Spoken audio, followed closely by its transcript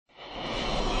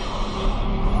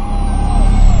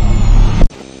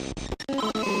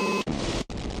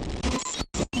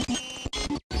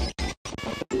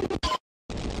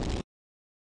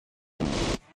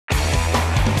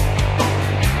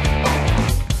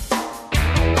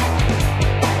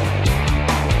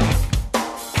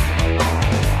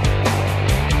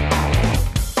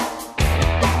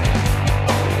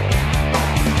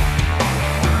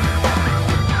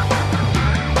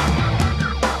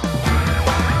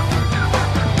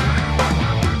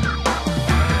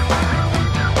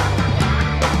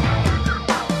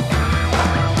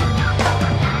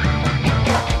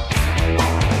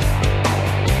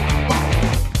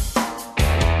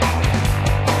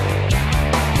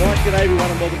G'day everyone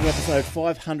and welcome to episode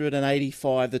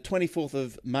 585, the 24th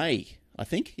of May, I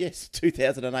think. Yes,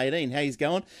 2018. How you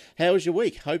going? How was your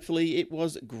week? Hopefully it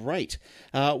was great.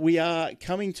 We are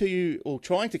coming to you, or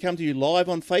trying to come to you live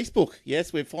on Facebook.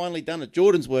 Yes, we've finally done it.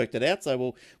 Jordan's worked it out,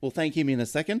 so we'll thank him in a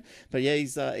second. But yeah,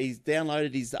 he's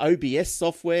downloaded his OBS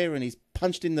software and he's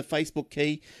punched in the Facebook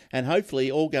key, and hopefully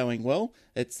all going well.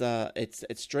 It's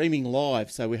streaming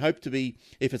live, so we hope to be,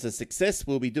 if it's a success,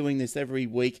 we'll be doing this every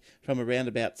week from around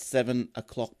about 7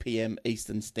 o'clock p.m.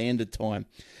 Eastern Standard Time.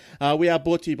 We are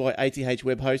brought to you by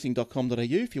athwebhosting.com.au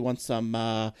if you want some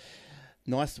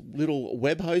nice little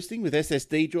web hosting with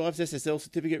SSD drives, SSL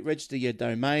certificate, register your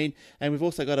domain, and we've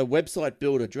also got a website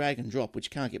builder, drag and drop,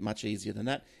 which can't get much easier than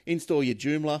that. Install your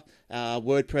Joomla,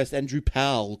 WordPress, and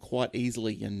Drupal quite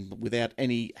easily and without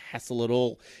any hassle at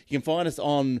all. You can find us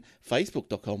on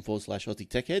facebook.com/Aussie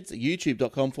Tech Heads,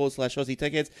 youtube.com/Aussie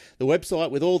Tech Heads. The website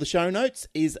with all the show notes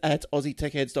is at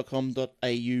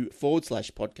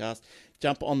aussietechheads.com.au/podcast.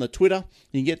 Jump on the Twitter.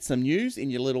 You can get some news in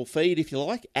your little feed if you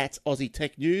like, at Aussie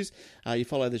Tech News. You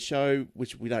follow the show,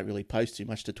 which we don't really post too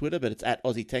much to Twitter, but it's at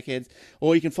Aussie Tech Heads.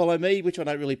 Or you can follow me, which I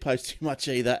don't really post too much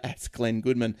either, at Glenn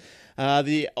Goodman.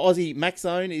 The Aussie Mac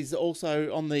Zone is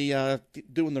also on the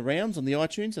doing the rounds on the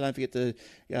iTunes, so don't forget to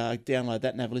download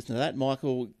that and have a listen to that.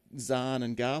 Michael, Zahn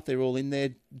and Garth, they're all in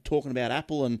there talking about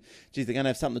Apple, and geez, they're going to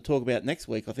have something to talk about next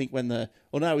week. I think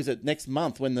is it next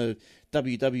month when the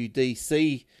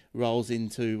WWDC rolls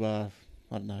into, I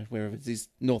don't know, wherever it is,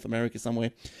 North America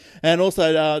somewhere. And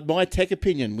also My Tech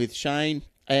Opinion with Shane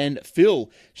and Phil.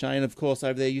 Shane, of course,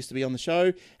 over there used to be on the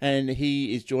show, and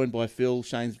he is joined by Phil.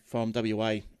 Shane's from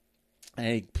WA. And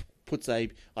he puts I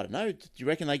don't know, do you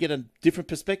reckon they get a different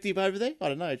perspective over there? I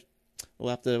don't know. We'll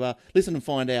have to listen and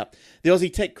find out. The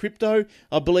Aussie Tech Crypto,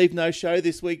 I believe no show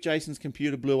this week. Jason's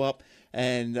computer blew up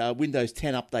and Windows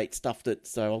 10 update stuffed it.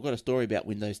 So I've got a story about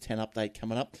Windows 10 update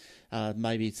coming up.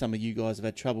 Maybe some of you guys have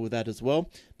had trouble with that as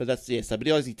well. But that's, yeah, so but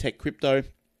the Aussie Tech Crypto.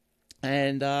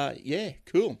 And yeah,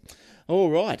 cool.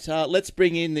 All right, let's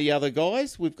bring in the other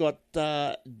guys. We've got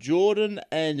Jordan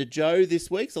and Joe this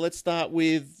week. So let's start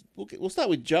with, we'll start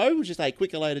with Joe. We'll just say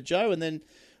quick hello to Joe and then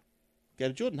go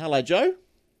to Jordan. Hello, Joe.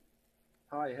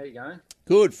 Hi, how you going?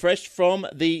 Good, fresh from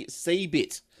the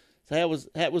C-Bit. So how was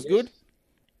Yes. good?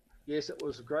 Yes, it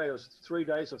was great. It was 3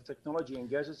 days of technology and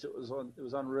gadgets. It was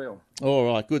unreal.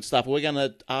 All right, good stuff. We're going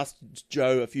to ask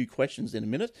Joe a few questions in a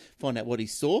minute, find out what he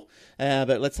saw.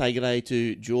 But let's say good day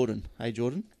to Jordan. Hey,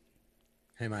 Jordan.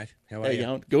 Hey, mate. How are you?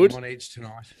 Going? Good? I'm on edge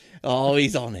tonight. Oh,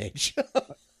 he's on edge.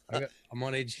 I'm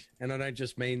on edge, and I don't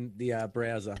just mean the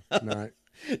browser. No.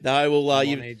 No, well, I'm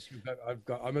on edge.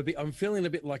 I'm feeling a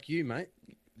bit like you, mate.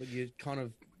 But you're kind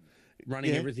of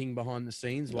running everything behind the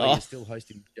scenes while you're still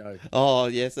hosting the show. Oh,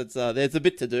 yes, it's there's a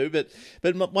bit to do, but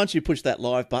once you push that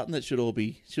live button, it should all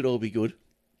be good.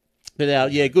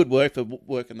 But yeah, good work for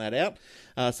working that out.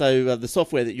 So the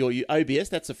software that you're OBS,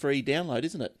 that's a free download,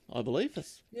 isn't it? I believe.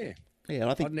 Yeah. Yeah,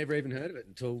 I think I'd never even heard of it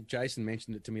until Jason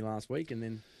mentioned it to me last week, and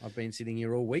then I've been sitting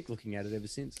here all week looking at it ever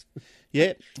since.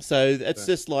 Yeah, so it's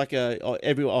just like I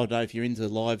don't know if you're into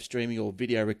live streaming or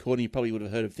video recording, you probably would have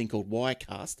heard of a thing called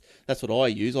Wirecast. That's what I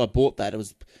use. I bought that. I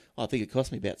think it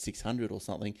cost me about $600 or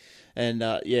something. And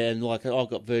and like I've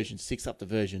got version 6 up to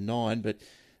version 9, but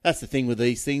that's the thing with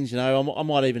these things, you know. I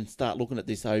might even start looking at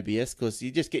this OBS because you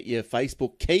just get your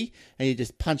Facebook key and you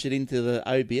just punch it into the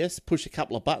OBS, push a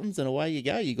couple of buttons, and away you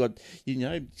go. You got,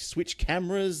 switch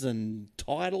cameras and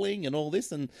titling and all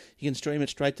this, and you can stream it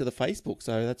straight to the Facebook.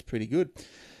 So that's pretty good.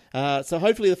 So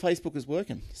hopefully the Facebook is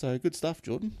working. So good stuff,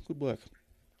 Jordan. Good work.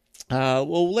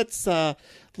 Well, let's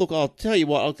look. I'll tell you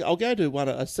what. I'll go to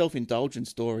a self-indulgent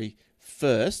story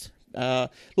first.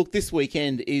 Look, this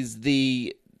weekend is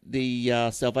the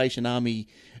Salvation Army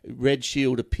Red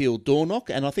Shield Appeal door knock,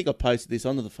 and I think I posted this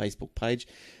onto the Facebook page.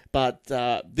 But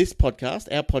this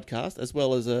podcast, our podcast, as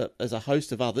well as a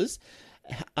host of others,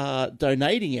 are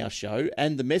donating our show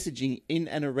and the messaging in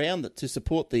and around it to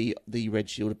support the Red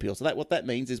Shield Appeal. So what that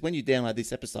means is when you download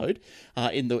this episode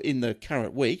in the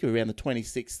current week, around the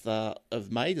 26th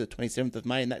of May to the 27th of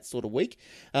May, in that sort of week,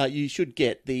 you should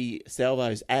get the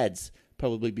Salvo's ads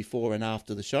probably before and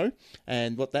after the show.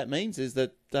 And what that means is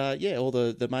that, all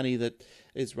the money that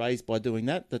is raised by doing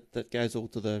that goes all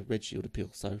to the Red Shield Appeal.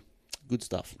 So good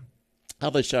stuff.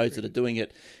 Other shows that are doing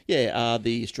it, are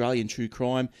the Australian True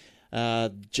Crime,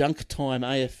 Junk Time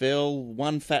AFL,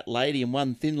 One Fat Lady and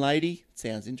One Thin Lady.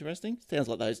 Sounds interesting. Sounds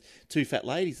like those two fat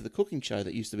ladies of the cooking show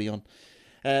that used to be on.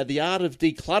 The Art of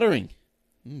Decluttering.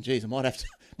 Geez, I might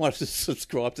have to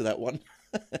subscribe to that one.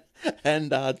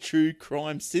 And True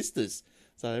Crime Sisters.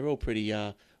 So they're all pretty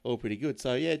all pretty good.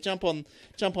 So yeah, jump on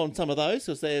some of those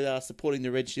because they're supporting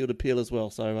the Red Shield appeal as well.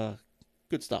 So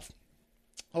good stuff.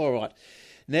 All right,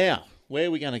 now where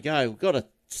are we going to go? We've got to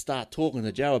start talking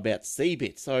to Joe about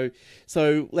CeBIT.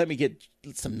 So let me get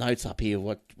some notes up here.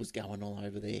 What was going on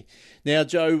over there? Now,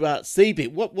 Joe,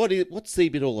 CeBIT. What's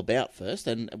CeBIT all about first,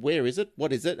 and where is it?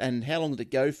 What is it, and how long did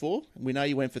it go for? We know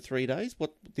you went for 3 days.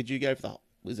 What did you go for?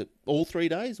 Was it all 3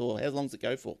 days, or how long does it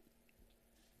go for?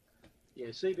 Yeah,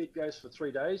 CeBIT goes for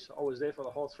 3 days. I was there for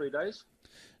the whole 3 days.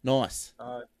 Nice.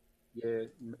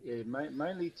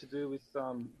 Mainly to do with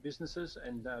businesses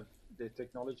and their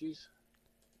technologies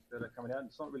that are coming out.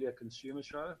 It's not really a consumer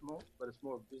show but it's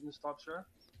more a business type show.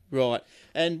 Right.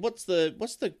 And what's the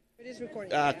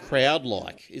crowd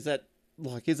like? Is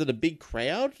it a big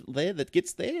crowd there that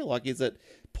gets there? Like, is it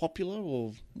popular,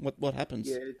 or what happens?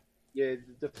 Yeah.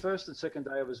 The first and second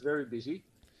day I was very busy.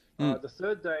 The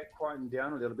third day it quietened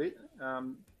down a little bit.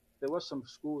 There was some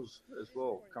schools as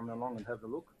well coming along and having a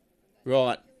look.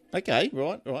 Right. Okay.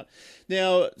 Right.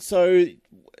 Now, so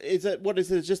is it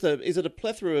a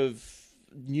plethora of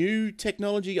new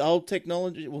technology, old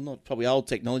technology? Well, not probably old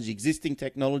technology, existing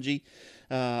technology.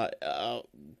 Like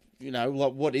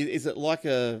what is it like?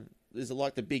 Is it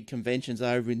like the big conventions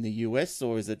over in the US,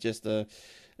 or is it just a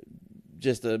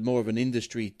more of an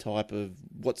industry type of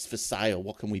what's for sale,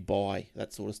 what can we buy,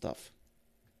 that sort of stuff?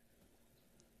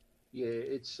 Yeah,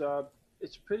 it's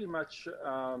pretty much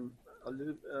a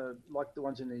little like the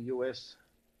ones in the US,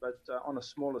 but on a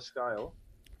smaller scale.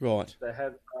 Right. They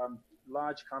have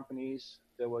large companies.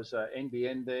 There was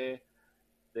NBN there.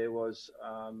 There was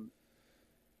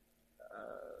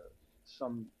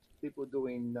some people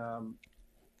doing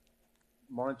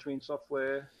monitoring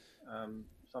software.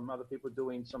 Some other people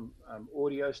doing some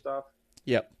audio stuff.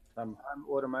 Yep. Home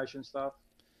automation stuff.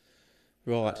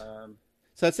 Right.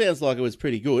 So it sounds like it was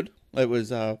pretty good.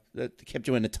 It kept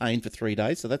you entertained for 3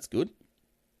 days, so that's good.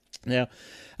 Now,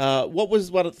 what was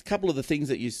a couple of the things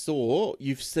that you saw?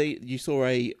 You saw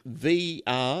a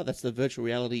VR, that's the virtual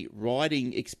reality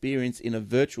riding experience in a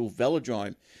virtual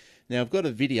velodrome. Now, I've got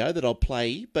a video that I'll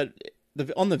play, but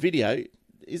on the video,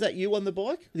 is that you on the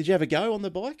bike? Did you have a go on the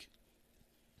bike?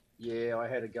 Yeah, I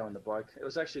had a go on the bike. It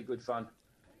was actually good fun.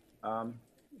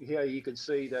 Here you can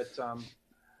see that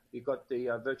you've got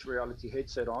the virtual reality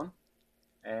headset on,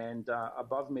 and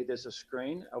above me there's a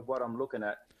screen of what I'm looking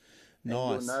at. Nice.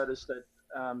 And you'll notice that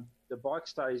the bike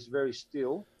stays very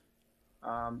still,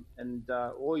 and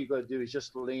all you got to do is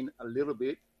just lean a little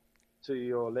bit to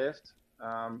your left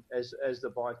as the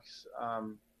bike's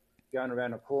going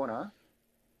around a corner,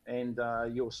 and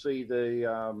you'll see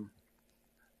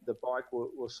the bike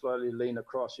will slowly lean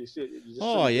across. You see it. You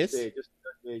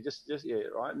just Yes.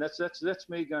 There, right. And that's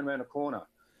me going around a corner.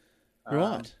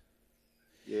 Right.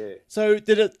 Yeah. So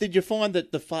did you find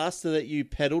that the faster that you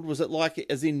pedaled, was it like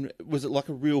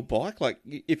a real bike? Like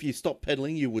if you stopped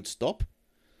pedaling, you would stop?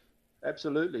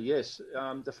 Absolutely, yes.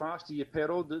 The faster you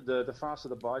pedal, the faster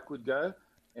the bike would go,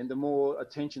 and the more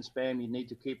attention span you need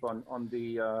to keep on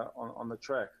the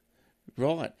track.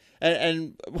 Right.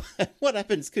 And what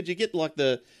happens? Could you get like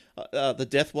the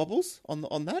death wobbles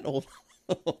on that, or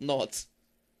not?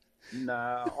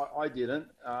 No, I didn't.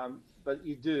 But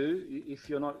you do, if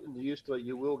you're not used to it,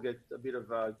 you will get a bit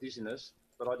of dizziness,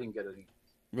 but I didn't get any.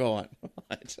 Right.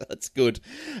 That's good.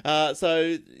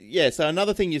 So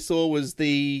another thing you saw was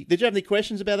did you have any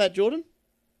questions about that, Jordan?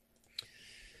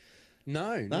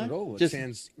 No, not at all. It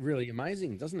sounds really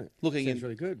amazing, doesn't it? Sounds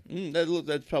really good.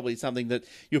 That's probably something that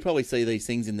you'll probably see these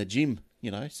things in the gym,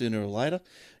 sooner or later.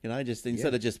 Just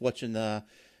instead of just watching Mel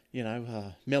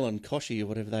and Koshy or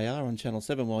whatever they are on Channel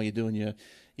 7 while you're doing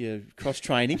your cross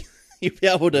training. You'll be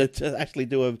able to actually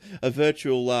do a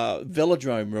virtual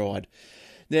velodrome ride.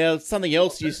 Now, something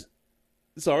else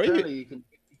Sorry?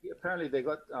 Apparently they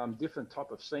got different type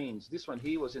of scenes. This one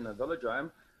here was in a velodrome,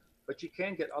 but you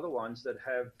can get other ones that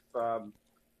have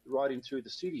riding through the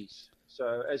cities.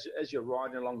 So as you're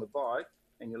riding along the bike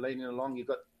and you're leaning along, you've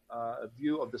got a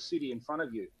view of the city in front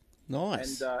of you.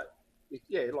 Nice.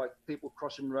 And like people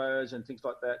crossing roads and things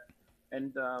like that.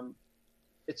 And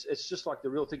it's just like the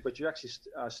real thing, but you're actually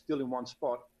still in one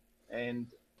spot, and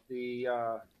the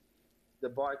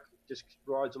bike just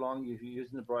rides along. You're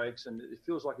using the brakes, and it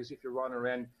feels like as if you're riding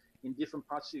around in different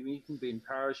parts. You can be in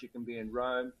Paris, you can be in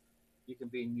Rome, you can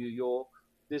be in New York.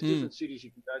 There's different cities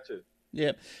you can go to.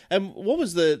 Yeah. And what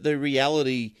was the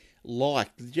reality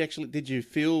like? Did you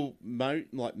feel like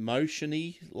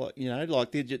motiony?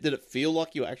 Like did it feel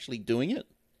like you were actually doing it?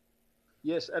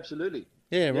 Yes, absolutely.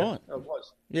 Yeah, right. It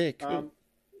was. Yeah, cool.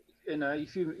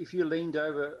 If you leaned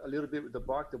over a little bit with the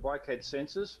bike had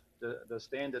sensors. The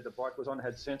stand that the bike was on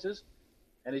had sensors,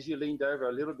 and as you leaned over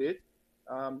a little bit,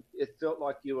 it felt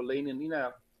like you were leaning.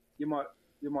 You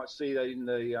might see that in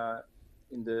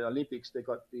the Olympics, they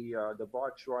got the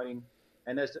bikes riding,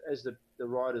 and as the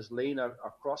riders lean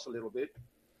across a little bit,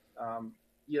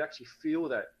 you actually feel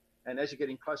that. And as you're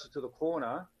getting closer to the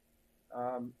corner,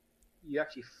 you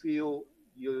actually feel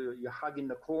you're hugging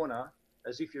the corner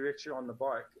as if you're actually on the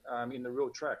bike in the real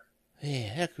track.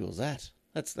 Yeah, how cool is that?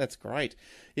 That's great.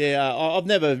 Yeah, I've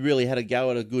never really had a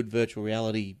go at a good virtual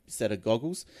reality set of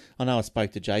goggles. I know I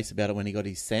spoke to Jace about it when he got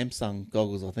his Samsung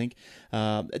goggles, I think.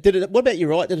 What about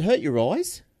your eye? Did it hurt your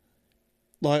eyes?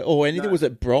 Or anything? No. Was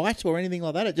it bright or anything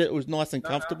like that? It was nice and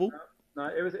comfortable? No,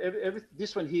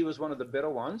 this one here was one of the better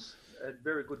ones. Had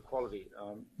very good quality.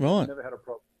 Right. Never had a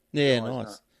problem. Yeah,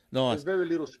 nice. No. Nice. There's very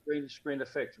little screen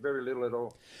effect, very little at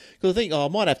all. Because I think I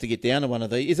might have to get down to one of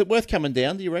these. Is it worth coming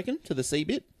down, do you reckon, to the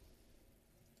C-Bit?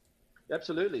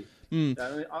 Absolutely. I mean,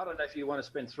 I don't know if you want to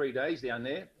spend 3 days down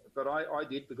there, but I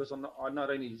did, because I not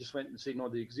only just went and seen all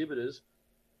the exhibitors,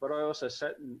 but I also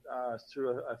sat through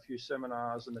a few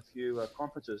seminars and a few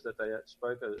conferences that they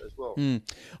spoke as well.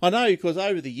 I know, because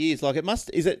over the years, I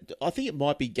think it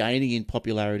might be gaining in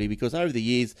popularity, because over the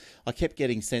years I kept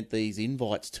getting sent these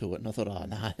invites to it, and I thought,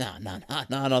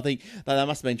 no, and I think they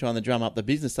must have been trying to drum up the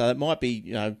business, so it might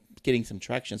be, getting some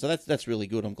traction. So that's really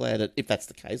good. I'm glad if that's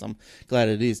the case, I'm glad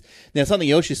it is. Now, something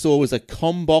else you saw was a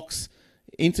CommBox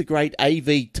Integrate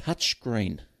AV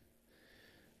touchscreen.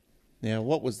 Now,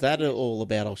 what was that all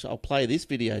about? I'll play this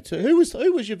video too. Who was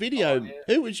your video? Oh, yeah.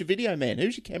 Who was your video man?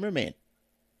 Who's your cameraman?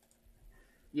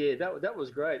 Yeah, that was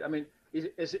great. I mean,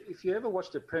 if you ever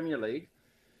watched the Premier League,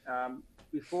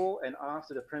 before and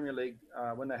after the Premier League,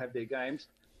 when they have their games,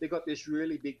 they got this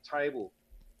really big table.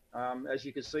 As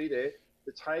you can see there,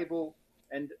 the table,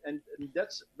 and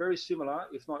that's very similar,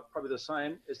 if not probably the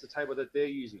same, as the table that they're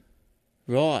using.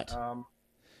 Right.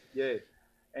 Yeah.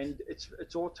 And it's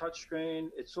all touchscreen.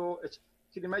 Can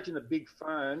you imagine a big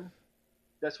phone?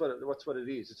 That's what it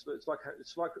is.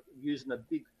 It's like using a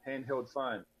big handheld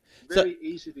phone. Very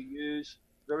easy to use,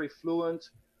 very fluent.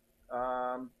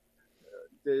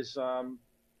 There's no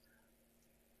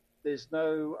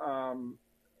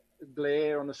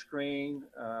glare on the screen.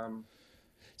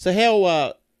 So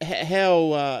who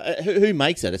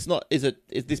makes it? It's not. Is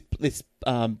this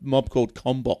mob called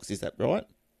CommBox? Is that right?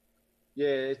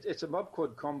 Yeah, it's a mob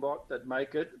called CommBox that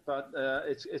make it, but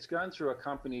it's going through a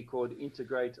company called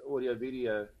Integrate Audio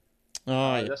Video.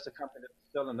 Oh, yeah. That's the company that's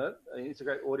selling it.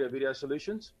 Integrate Audio Video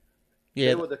Solutions. Yeah,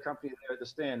 they were the company there at the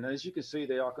stand. And as you can see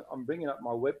there, I'm bringing up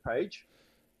my web page,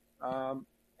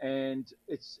 and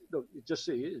it's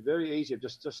very easy.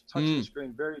 Just touch the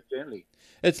screen very gently.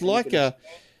 It's like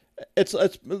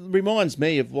it reminds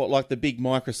me of what, like the big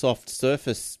Microsoft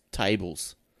Surface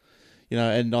tables,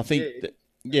 and I think.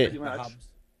 Pretty much. The hubs.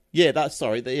 Yeah,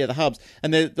 the hubs,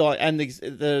 and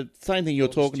the same thing you're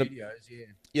talking about.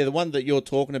 Yeah, the one that you're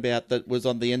talking about that was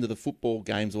on the end of the football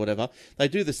games or whatever. They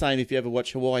do the same if you ever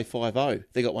watch Hawaii 5-0.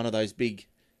 They got one of those big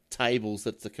tables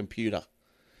that's a computer.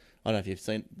 I don't know if you've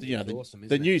seen, awesome,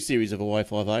 the new series of Hawaii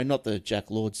 5-0, not the Jack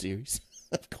Lord series,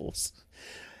 of course.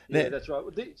 Yeah, that's right.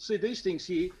 See, these things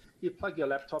here, you plug your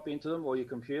laptop into them or your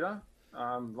computer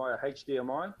via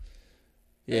HDMI.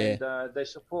 Yeah. And they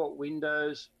support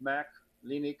Windows, Mac,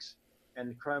 Linux,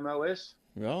 and Chrome OS.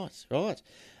 Right.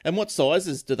 And what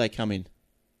sizes do they come in?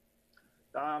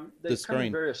 They come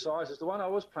in various sizes. The one I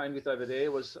was playing with over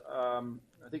there was, I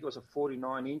think it was a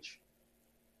 49-inch.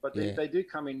 But they do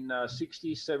come in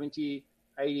 60, 70,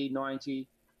 80, 90,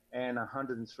 and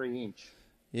 103-inch.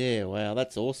 Yeah, wow,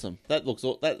 that's awesome. That looks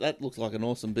like an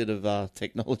awesome bit of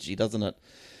technology, doesn't it?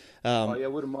 I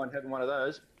wouldn't mind having one of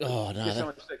those. Oh, no. Guess how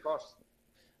much they cost?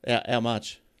 How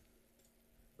much?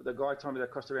 The guy told me they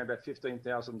cost around about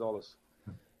 $15,000.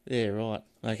 Yeah, right.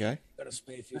 Okay. Got to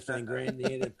spare 15 grand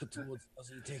there to put towards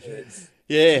Aussie tech heads.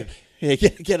 Yeah.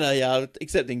 Get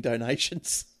accepting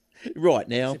donations right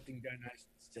now. Accepting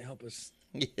donations to help us.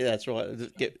 Yeah, that's right.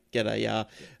 Get a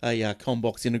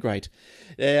CommBox Integrate.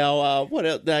 Now, what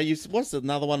else? Now, what's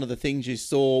another one of the things you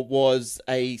saw was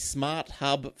a smart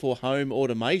hub for home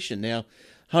automation. Now,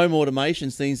 home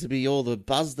automation seems to be all the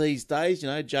buzz these days.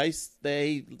 Jace,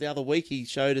 the other week he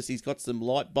showed us he's got some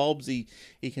light bulbs he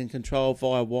can control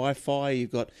via Wi-Fi.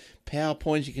 You've got power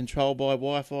points you control by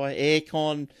Wi-Fi,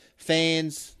 aircon,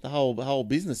 fans, the whole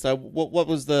business. So, what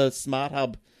was the smart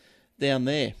hub down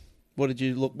there? What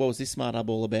was this smart hub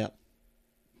all about?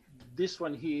 This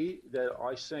one here that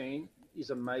I seen is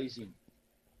amazing.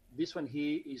 This one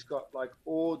here has got like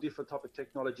all different type of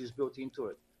technologies built into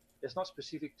it. It's not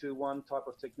specific to one type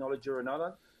of technology or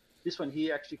another. This one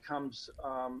here actually comes,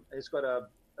 it's got a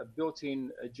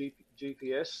built-in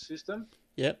GPS system.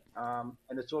 Yep. And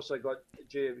it's also got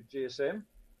GSM.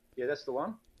 Yeah, that's the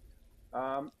one.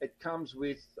 It comes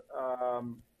with,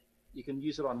 you can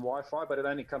use it on Wi-Fi, but it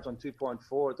only comes on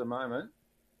 2.4 at the moment,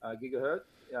 gigahertz.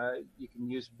 You can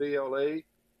use BLE,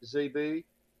 ZB,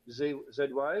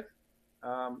 Z-Wave.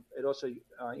 It also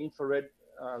infrared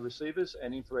receivers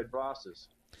and infrared blasters.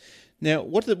 Now,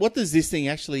 what does this thing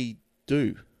actually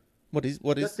do? What is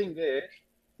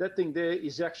that thing there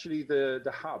is actually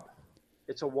the hub.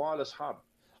 It's a wireless hub.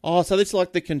 Oh, so it's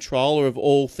like the controller of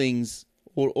all things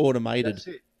automated.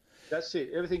 That's it.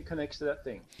 Everything connects to that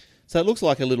thing. So it looks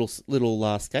like a little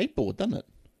skateboard, doesn't it?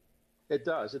 It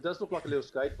does. It does look like a little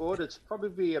skateboard. It's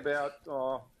probably about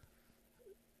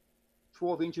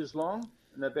 12 inches long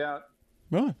and about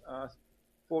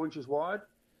 4 inches wide.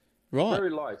 Right. Very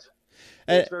light.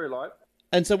 It's very light.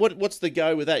 And so what's the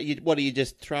go with that? What do you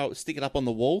just stick it up on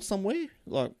the wall somewhere?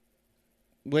 Like,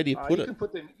 where do you put it?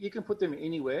 You can put them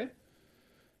anywhere.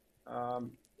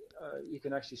 You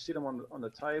can actually sit them on the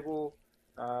table,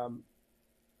 on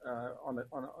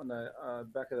the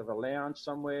back of a lounge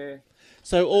somewhere.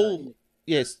 So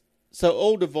So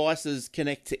all devices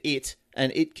connect to it,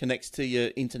 and it connects to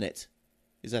your internet.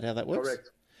 Is that how that works?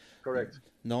 Correct.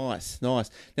 Nice. Now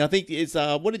I think it's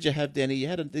what did you have, Danny?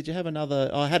 Did you have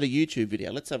another? I had a YouTube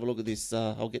video. Let's have a look at this.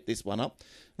 I'll get this one up.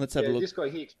 Let's have a look. This guy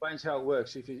here explains how it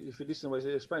works. If you listen to it,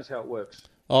 it explains how it works.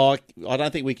 Oh, I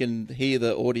don't think we can hear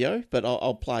the audio, but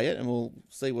I'll play it and we'll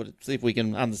see if we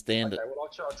can understand it. Well,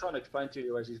 I'll try and explain to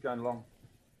you as he's going along.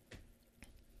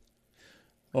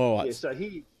 All right. Yeah. So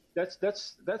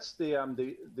that's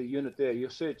the unit there. You'll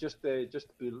see it just there,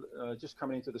 just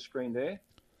coming into the screen there.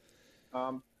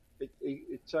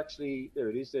 It's actually there.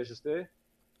 It is. There's just there.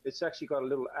 It's actually got a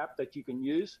little app that you can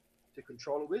use to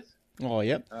control it with. Oh,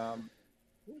 yep.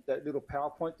 That little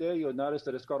PowerPoint there, you'll notice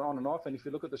that it's got on and off. And if you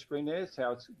look at the screen there, it's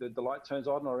how the light turns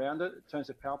on around it. It turns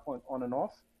the PowerPoint on and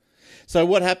off. So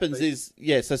what happens is,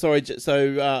 so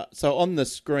on the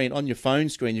screen, on your phone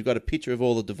screen, you've got a picture of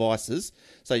all the devices.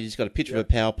 So you just got a picture of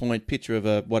a PowerPoint, picture of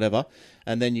a whatever,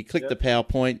 and then you click the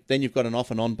PowerPoint. Then you've got an off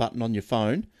and on button on your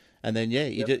phone, and then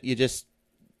you just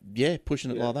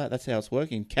pushing it like that. That's how it's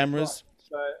working. Cameras. Right.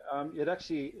 So it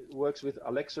actually works with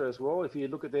Alexa as well. If you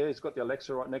look at there, it's got the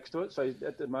Alexa right next to it. So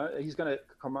at the moment, he's going to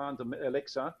command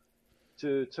Alexa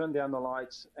to turn down the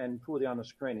lights and pull down the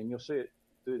screen, and you'll see it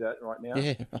do that right now.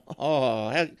 Yeah.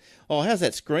 How's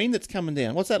that screen that's coming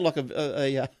down? What's that, like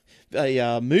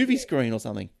a movie screen or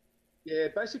something? Yeah,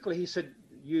 basically he said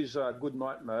use good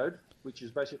night mode, which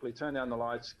is basically turn down the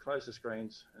lights, close the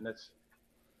screens, and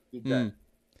did that.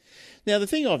 Now, the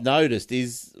thing I've noticed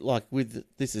is, like,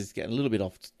 this is getting a little bit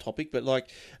off topic, but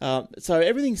like, so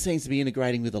everything seems to be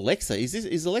integrating with Alexa.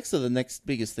 Is Alexa the next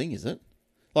biggest thing? Is it?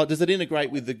 Like, does it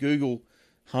integrate with the Google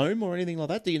Home or anything like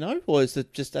that? Do you know, or is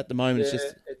it just at the moment? Yeah, it's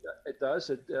just it does.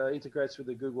 It integrates with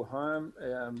the Google Home,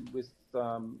 with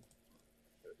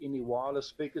any wireless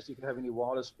speakers. You can have any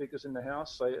wireless speakers in the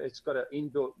house. So it's got an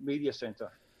inbuilt media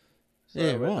center. So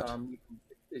yeah, right.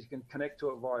 You can connect to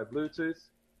it via Bluetooth.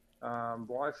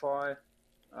 Wi-Fi.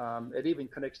 It even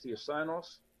connects to your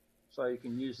Sonos, so you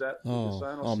can use that with the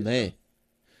Sonos.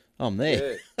 I'm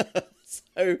there. Yeah.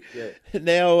 So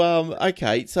now,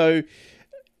 okay, so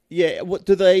what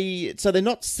do they? So they're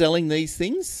not selling these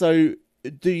things. So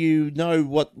do you know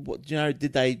what you know?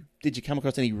 Did you come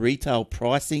across any retail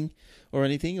pricing or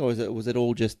anything, or was it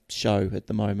all just show at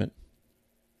the moment?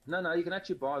 No, you can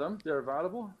actually buy them. They're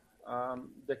available.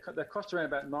 They cost around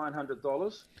about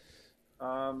 $900.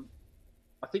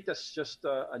 I think that's just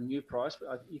a new price,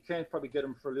 but you can probably get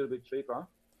them for a little bit cheaper.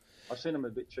 I've seen them a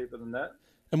bit cheaper than that.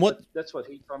 And that's what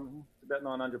he's from, about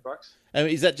 $900. And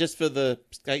is that just for the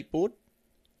skateboard?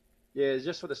 Yeah, it's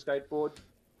just for the skateboard.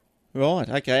 Right.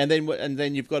 Okay. And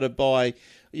then you've got to buy.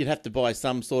 You'd have to buy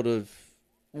some sort of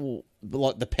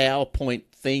like the PowerPoint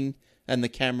thing and the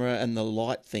camera and the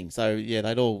light thing. So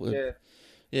they'd all.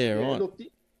 Yeah. Right. Look, the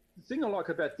thing I like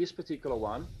about this particular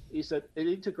one is that it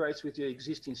integrates with your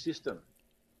existing system.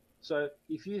 So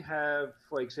if you have,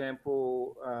 for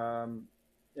example,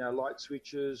 light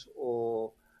switches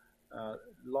or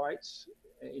lights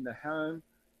in the home,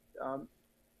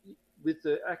 with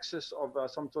the access of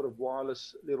some sort of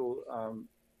wireless little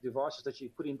devices that you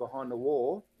put in behind the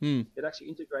wall, it actually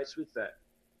integrates with that.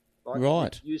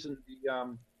 Right. Using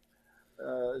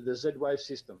the Z-Wave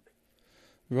system.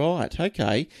 Right.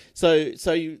 Okay. So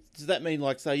does that mean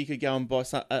you could go and buy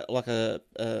like a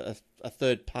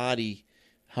third party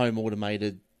home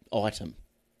automated item?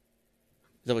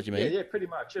 Is that what you mean? Yeah, pretty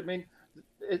much. I mean,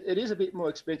 it is a bit more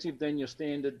expensive than your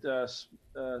standard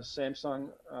Samsung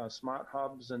smart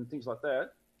hubs and things like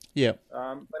that. Yeah.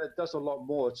 But it does a lot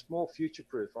more. It's more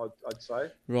future-proof, I'd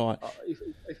say. Right.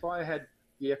 If I had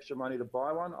the extra money to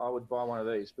buy one, I would buy one of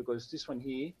these, because this one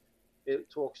here, it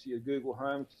talks to your Google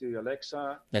Home, to your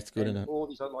Alexa. That's good, and isn't it? all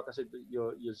these, like I said,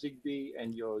 your Zigbee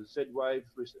and your Z-Wave,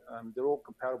 they're all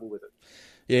compatible with it.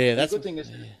 Yeah, And that's the good thing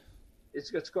is,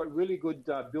 it's got really good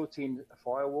built-in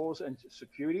firewalls and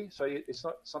security, so it's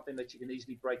not something that you can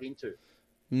easily break into.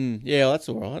 Yeah, that's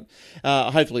all right.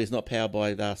 Hopefully, it's not powered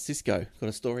by Cisco. Got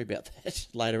a story about that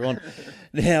later on.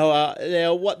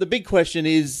 Now, what the big question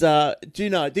is?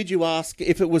 Did you ask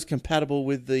if it was compatible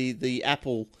with the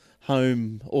Apple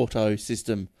Home Auto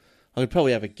system? I could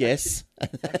probably have a guess.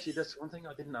 Actually, that's one thing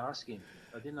I didn't ask him.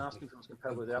 I didn't ask him if it was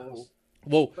compatible with Apple.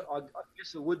 Well, but I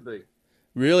guess it would be.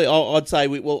 Really, I'd say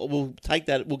we'll take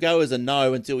that. We'll go as a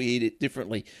no until we hear it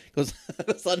differently, because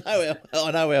I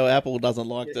know how Apple doesn't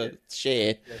like to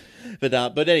share. Yeah.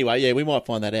 But anyway, yeah, we might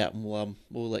find that out, and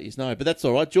we'll let you know. But that's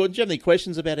all right. Jordan, do you have any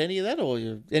questions about any of that,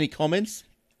 or any comments?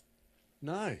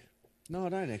 No, I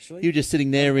don't actually. You're just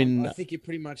sitting there I think you're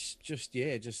pretty much just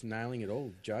nailing it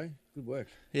all, Joe. Good work.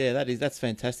 Yeah, that's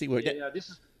fantastic work. Yeah, this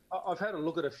is. I've had a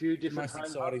look at a few different. Most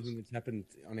exciting thing that's happened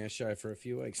on our show for a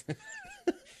few weeks.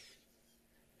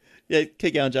 Yeah,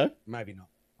 keep going, Joe. Maybe not.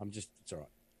 It's all right.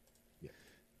 Yeah.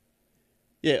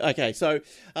 Yeah. Okay. So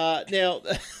now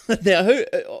who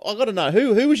I got to know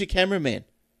who was your cameraman?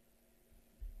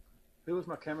 Who was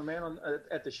my cameraman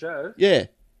at the show? Yeah.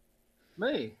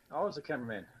 Me. I was the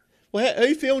cameraman. Well,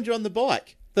 who filmed you on the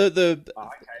bike? The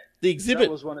exhibit.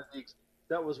 That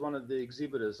was one of the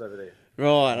exhibitors over there.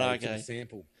 Right. Okay.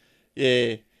 Sample.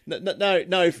 Yeah.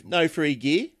 No free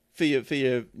gear for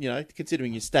your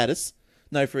considering your status.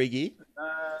 No free gear?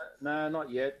 No,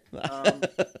 not yet.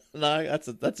 No,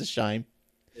 that's a shame.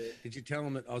 Yeah. Did you tell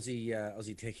them that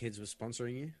Aussie Tech Heads was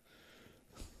sponsoring you?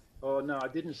 Oh no, I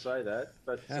didn't say that.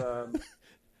 But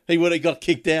he would have got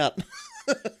kicked out.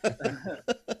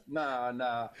 No.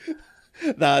 No.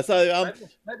 So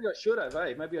maybe I should have.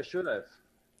 Maybe I should have.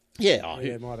 Yeah,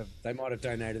 they might have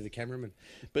donated the cameraman.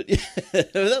 But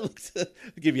that looks. I'll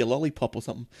give you a lollipop or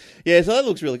something. Yeah, so that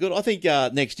looks really good. I think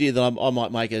next year that I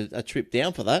might make a trip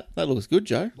down for that. That looks good,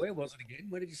 Joe. Where was it again?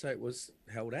 Where did you say it was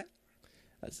held at?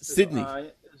 Sydney.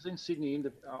 It was in Sydney in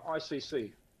the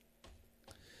ICC.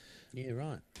 Yeah,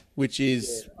 right. Which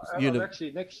is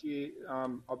actually next year.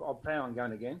 I'll plan on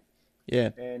going again. Yeah.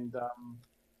 And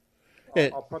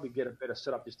I'll probably get a better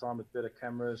setup this time with better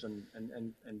cameras and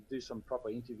do some proper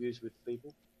interviews with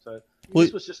people. So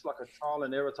this was just like a trial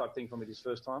and error type thing for me this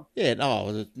first time. Yeah,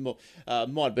 no, it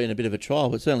might have been a bit of a trial,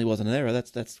 but it certainly wasn't an error.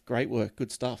 That's great work.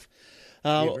 Good stuff.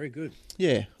 Very good.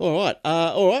 Yeah, all right.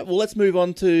 Well, let's move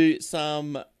on to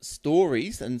some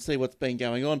stories and see what's been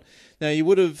going on. Now, you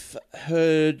would have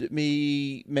heard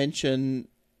me mention...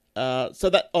 I'll just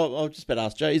about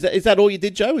ask Joe. Is that all you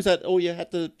did, Joe? Is that all you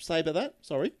had to say about that?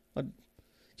 Sorry. I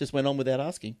just went on without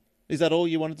asking. Is that all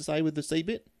you wanted to say with the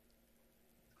C-bit?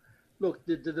 Look,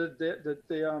 the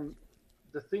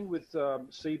thing with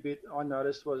C-bit I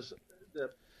noticed was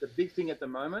the big thing at the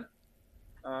moment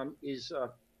is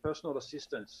personal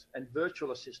assistance and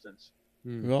virtual assistance.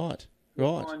 Right.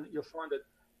 You'll find that.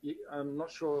 I'm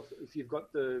not sure if you've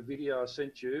got the video I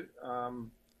sent you,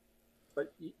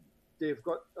 but they've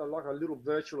got like a little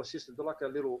virtual assistant. They're like a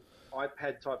little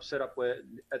iPad type setup where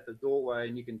at the doorway,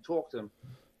 and you can talk to them.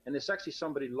 And there's actually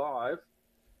somebody live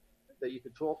that you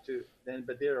could talk to,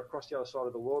 but they're across the other side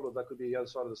of the world, or they could be the other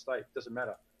side of the state. Doesn't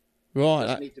matter. Right. It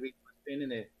doesn't need to be in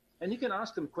there. And you can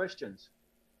ask them questions.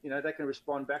 They can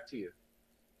respond back to you.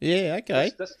 Yeah,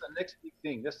 okay. That's the next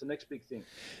big thing.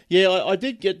 Yeah, I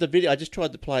did get the video. I just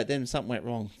tried to play it then and something went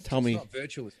wrong. It's not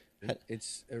virtual assistant.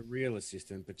 It's a real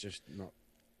assistant, but just not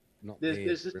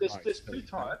There's two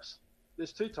types.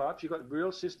 There's two types. You've got real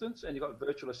assistants and you've got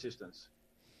virtual assistants.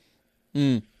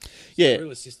 Yeah.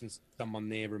 Real assistant's someone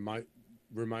there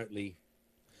remotely.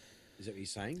 Is that what you're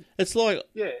saying? It's like...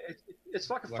 Yeah, it's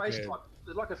like a FaceTime.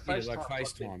 It's like a FaceTime. Like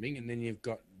FaceTiming, and then you've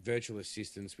got virtual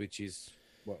assistants, which is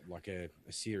like a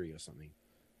Siri or something.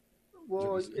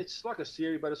 Well, it's like a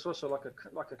Siri, but it's also like a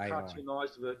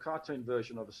cartoon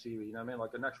version of a Siri. You know what I mean?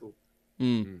 Like an actual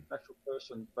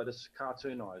person, but it's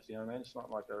cartoonized. You know what I mean? It's not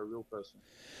like a real person.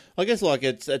 I guess like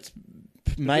it's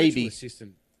maybe the virtual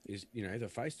assistant is the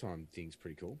FaceTime thing's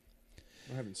pretty cool.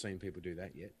 I haven't seen people do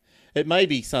that yet. It may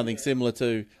be something similar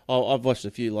to... I've watched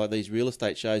a few like these real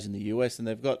estate shows in the US, and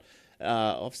they've got...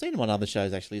 I've seen them on other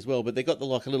shows actually as well, but they've got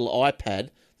like a little iPad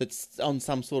that's on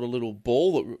some sort of little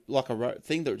ball, that like a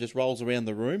thing that just rolls around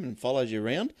the room and follows you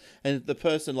around. And the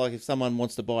person, like if someone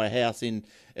wants to buy a house in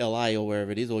LA or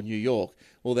wherever it is, or New York,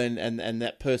 well then, and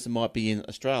that person might be in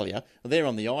Australia, they're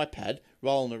on the iPad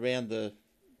rolling around the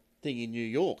thing in New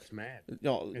York. It's mad.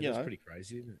 Oh, That's pretty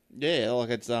crazy, isn't it? Yeah, like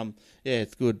it's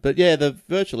it's good. But yeah, the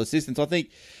virtual assistants, I think,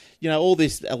 all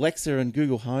this Alexa and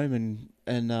Google Home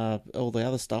and all the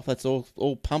other stuff, that's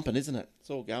all pumping, isn't it? It's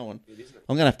all going. It is.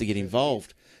 I'm gonna have to get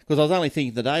involved because I was only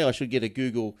thinking today I should get a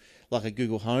Google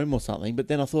Home or something. But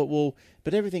then I thought, well,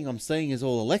 but everything I'm seeing is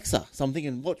all Alexa. So I'm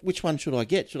thinking, which one should I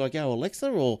get? Should I go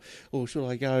Alexa or should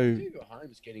I go? Google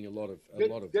Home is getting a lot of.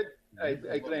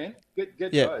 Hey, Glenn,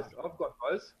 get Yeah. both. I've got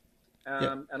both,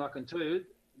 and I can tell you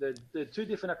they're two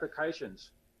different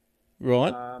applications.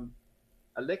 Right.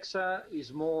 Alexa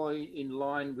is more in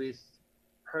line with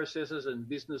processes and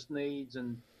business needs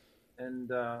and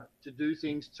to do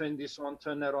things, turn this on,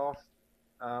 turn that off.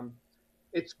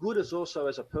 It's good as also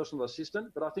as a personal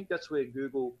assistant, but I think that's where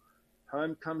Google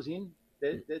Home comes in.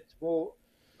 That's more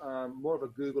of a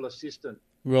Google assistant.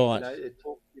 Right. It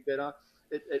talks to you better.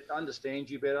 It understands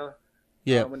you better.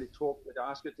 Yeah. When you talk, it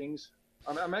asks you things.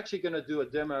 I'm actually going to do a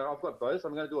demo. I've got both.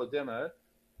 I'm going to do a demo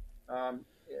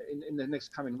in the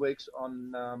next coming weeks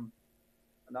on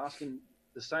asking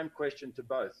the same question to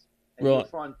both, and Right. you'll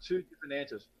find two different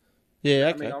answers.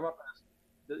 Yeah. I mean,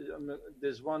 Okay.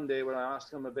 there's one there when I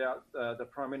asked them about the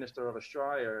Prime Minister of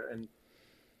Australia, and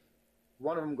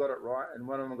one of them got it right and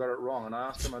one of them got it wrong. And I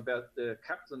asked them about the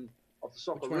captain of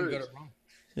the Which one got Socceroos. it wrong?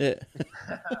 Yeah.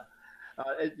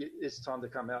 It's time to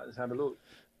come out and have a look.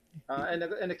 And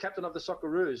the captain of the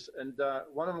Socceroos, and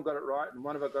one of them got it right and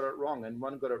one of them got it wrong, and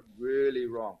one got it really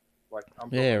wrong. Like, I'm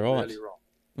talking right. really wrong.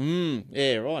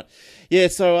 Yeah, right. Yeah,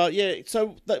 so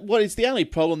what is the only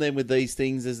problem then with these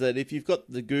things is that if you've got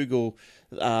the Google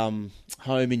Home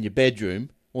in your bedroom,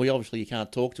 well, obviously you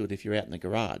can't talk to it if you're out in the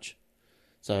garage.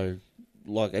 So,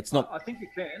 like, it's not. I think you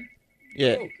can.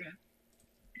 Yeah. You can.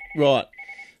 Right.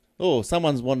 Oh,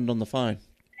 someone's wanted on the phone.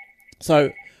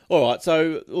 So, all right.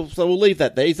 So we'll leave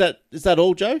that there. Is that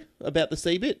all, Joe, about the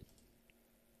C-bit?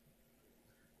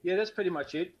 Yeah, that's pretty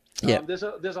much it. Yeah. There's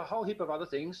a whole heap of other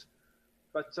things,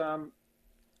 but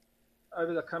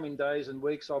over the coming days and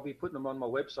weeks, I'll be putting them on my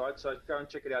website. So go and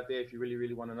check it out there if you really,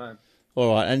 really want to know.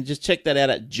 All right, and just check that out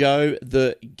at Joe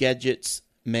the Gadgets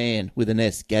Man with an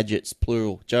S, Gadgets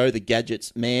plural. Joe the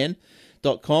Gadgets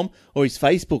Man.com or his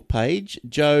Facebook page,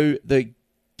 Joe the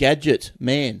Gadget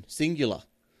Man singular.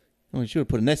 Oh, you should have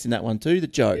put an S in that one too, the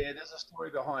Joe. Yeah, there's a story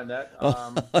behind that.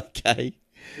 Okay.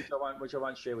 Which I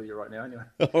won't share with you right now anyway.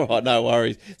 All right, no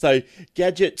worries. So,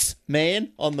 Gadgets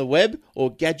Man on the web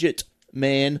or Gadget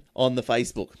Man on the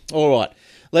Facebook. All right,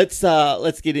 let's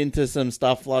get into some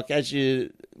stuff. Like I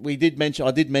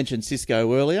did mention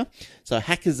Cisco earlier. So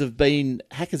hackers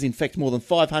infect more than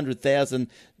 500,000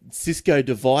 Cisco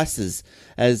devices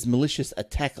as malicious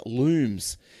attack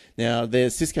looms. Now,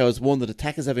 Cisco has warned that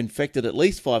attackers have infected at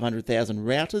least 500,000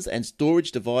 routers and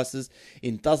storage devices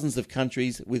in dozens of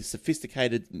countries with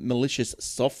sophisticated malicious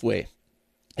software.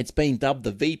 It's been dubbed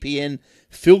the VPN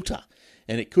filter,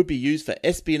 and it could be used for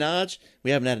espionage,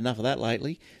 we haven't had enough of that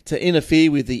lately, to interfere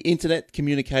with the internet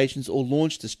communications or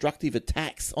launch destructive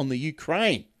attacks on the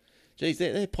Ukraine. Geez,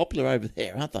 they're popular over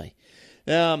there, aren't they?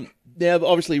 Now,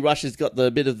 obviously, Russia's got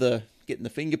the bit of the getting the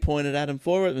finger pointed at them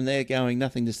for it, and they're going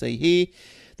nothing to see here.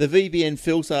 The VPN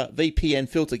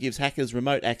filter gives hackers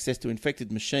remote access to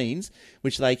infected machines,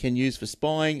 which they can use for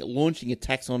spying, launching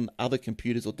attacks on other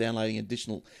computers, or downloading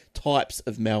additional types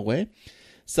of malware.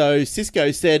 So Cisco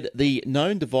said the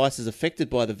known devices affected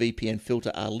by the VPN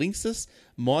filter are Linksys,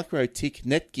 MikroTik,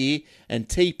 Netgear, and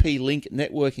TP-Link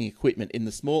networking equipment in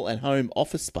the small and home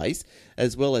office space,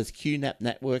 as well as QNAP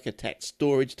network-attached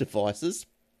storage devices.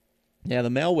 Now, the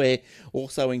malware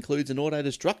also includes an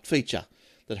auto-destruct feature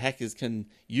that hackers can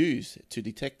use to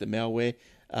detect the malware,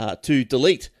 to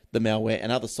delete the malware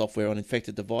and other software on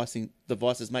infected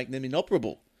devices, making them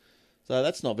inoperable. So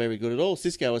that's not very good at all.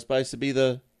 Cisco is supposed to be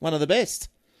one of the best.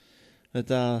 But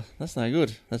that's no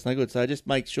good. That's no good. So just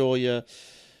make sure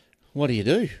what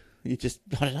do? You just,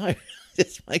 I don't know,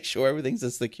 just make sure everything's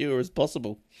as secure as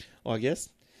possible, I guess.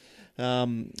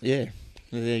 Yeah,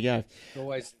 there you go.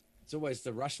 It's always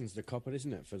the Russians that cop it,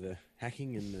 isn't it, for the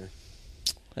hacking and the...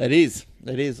 It is.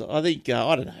 I think,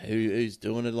 I don't know who's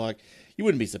doing it. Like, you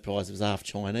wouldn't be surprised if it was half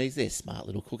Chinese. They're smart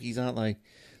little cookies, aren't they?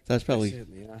 So it's They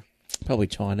certainly are. probably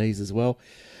Chinese as well.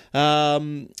 Now,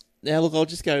 look, I'll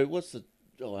just go,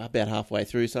 about halfway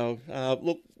through. So,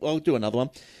 look, I'll do another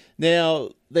one. Now,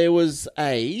 there was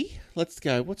let's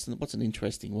go, what's an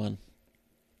interesting one?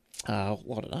 I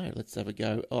don't know. Let's have a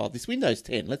go. Oh, this Windows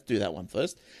 10. Let's do that one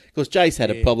first. Because Jace had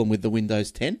a problem with the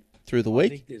Windows 10 through the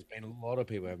week. I think there's been a lot of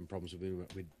people having problems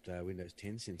with Windows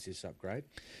 10 since this upgrade.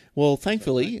 Well,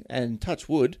 thankfully, and touch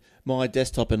wood, my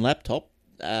desktop and laptop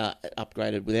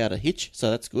upgraded without a hitch, so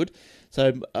that's good.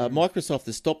 So Microsoft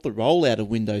has stopped the rollout of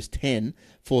Windows 10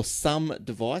 for some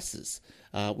devices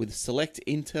with select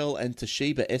Intel and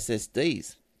Toshiba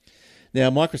SSDs. Now,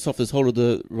 Microsoft has halted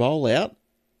the rollout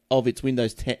of its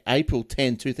Windows 10, April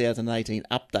 10, 2018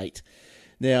 update.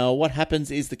 Now, what happens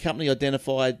is the company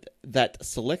identified that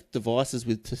select devices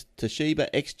with Toshiba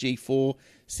XG4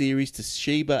 series,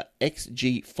 Toshiba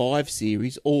XG5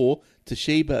 series, or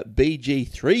Toshiba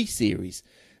BG3 series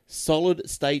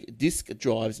solid-state disk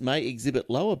drives may exhibit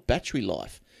lower battery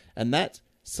life, and that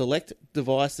select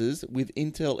devices with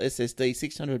Intel SSD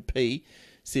 600p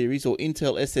series or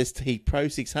Intel SSD Pro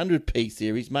 600p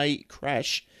series may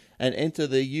crash and enter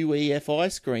the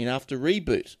UEFI screen after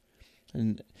reboot.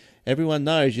 And everyone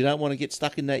knows you don't want to get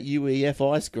stuck in that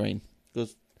UEFI screen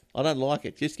because I don't like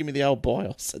it. Just give me the old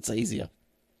BIOS. It's easier.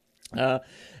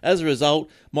 As a result,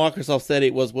 Microsoft said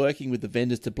it was working with the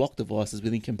vendors to block devices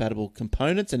with incompatible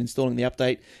components and installing the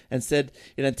update, and said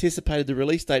it anticipated the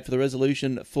release date for the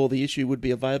resolution for the issue would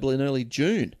be available in early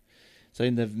June. So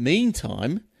in the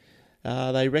meantime,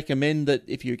 they recommend that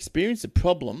if you experience a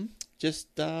problem, just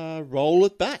roll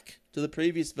it back to the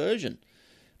previous version.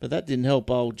 But that didn't help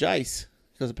old Jace,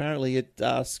 because apparently it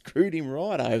screwed him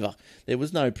right over. There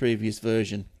was no previous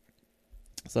version.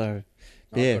 So,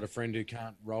 yeah. I've got a friend who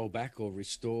can't roll back or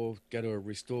restore, go to a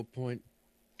restore point,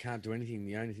 can't do anything.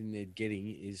 The only thing they're getting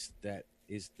is the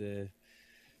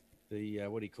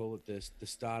what do you call it? The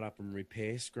startup and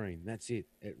repair screen. That's it.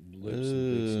 It loops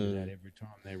and loops into that every time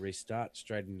they restart,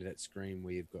 straight into that screen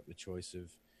where you've got the choice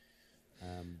of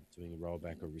doing a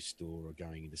rollback or restore or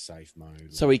going into safe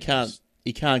mode. So he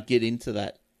can't get into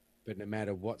that. But no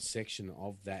matter what section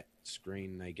of that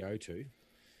screen they go to,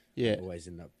 yeah, they always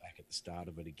end up back at the start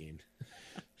of it again.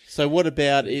 So what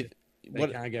about if they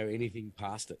can't go anything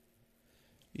past it?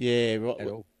 Yeah, right. At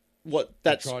all.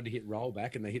 They tried to hit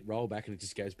rollback and they hit rollback and it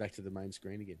just goes back to the main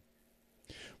screen again.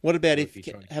 What about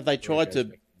have they tried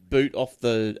to boot off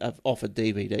a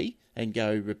DVD and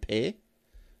go repair?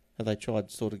 Have they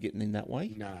tried sort of getting in that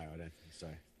way? No, I don't think so.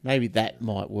 Maybe that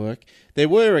might work. There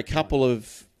were a couple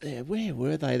of... where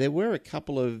were they? There were a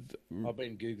couple of... I've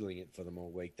been Googling it for them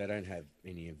all week. They don't have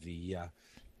any of the...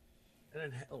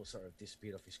 oh, sorry, I've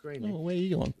disappeared off your screen. Oh, where are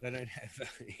you going? They don't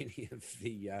have any of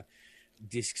the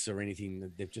discs or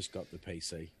anything. They've just got the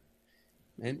PC.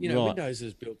 And, right. Windows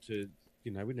is built to...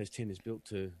 Windows 10 is built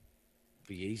to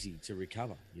be easy to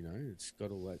recover. It's got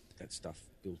all that stuff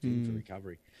built in for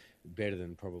recovery. Better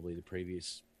than probably the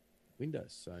previous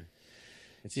Windows. So...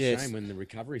 It's a shame when the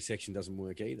recovery section doesn't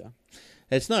work either.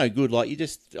 It's no good. Like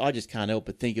I just can't help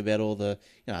but think about all the,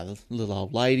 the little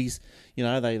old ladies.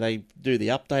 They do the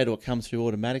update or it comes through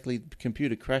automatically. The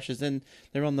computer crashes, then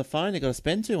they're on the phone. They've got to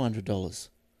spend $200,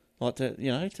 like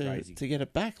to get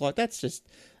it back. Like that's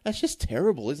just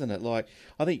terrible, isn't it? Like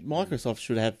I think Microsoft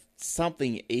should have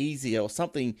something easier or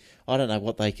something. I don't know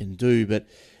what they can do, but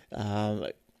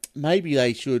maybe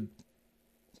they should.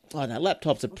 I don't know.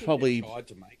 Laptops are probably tried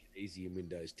to make easy in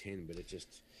Windows 10, but it's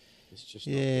just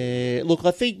yeah. Look,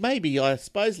 I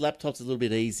suppose laptops are a little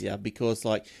bit easier because,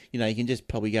 you can just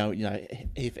probably go,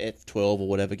 if F12 or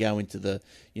whatever, go into the,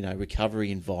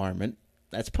 recovery environment.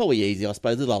 That's probably easy, I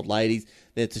suppose. Little old ladies,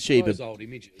 they're Toshiba. Those old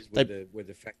images where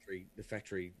the factory,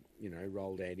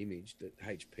 rolled out image that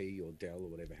HP or Dell or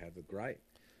whatever have are great.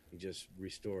 You just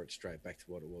restore it straight back to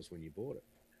what it was when you bought it.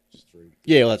 Just through.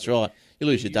 Yeah, well, that's right. You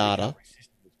lose your data.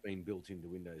 Been built into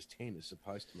Windows 10 is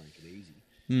supposed to make it easy,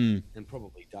 and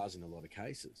probably does in a lot of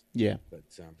cases. Yeah, but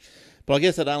I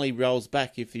guess it only rolls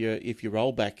back if your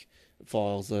rollback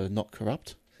files are not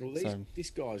corrupt. Well, this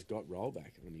guy's got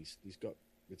rollback, and he's got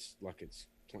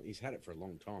he's had it for a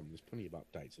long time. There's plenty of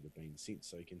updates that have been since,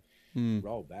 so he can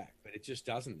roll back. But it just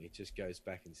doesn't. It just goes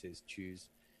back and says choose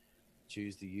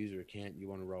the user account you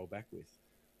want to roll back with.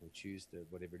 Or choose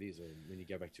whatever it is, or when you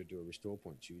go back to do a restore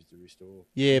point, choose the restore.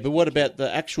 Yeah, but what about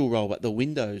the actual rollback, the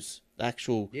Windows,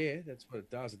 actual? Yeah, that's what it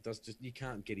does. It does just you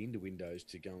can't get into Windows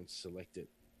to go and select it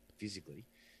physically.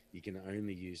 You can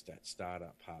only use that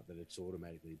startup part that it's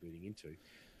automatically booting into.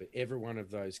 But every one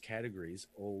of those categories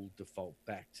all default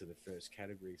back to the first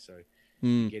category. So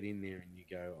you get in there and you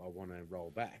go, I want to roll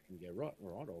back, and you go, right,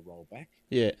 all right, I'll roll back.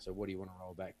 Yeah. So what do you want to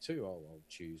roll back to? I'll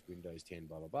choose Windows 10,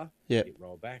 blah, blah, blah. Yeah. Hit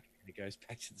roll back, and it goes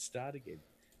back to the start again.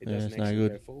 It doesn't actually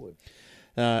go forward.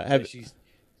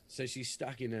 So she's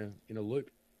stuck in a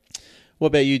loop. What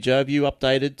about you, Joe? Have you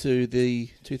updated to the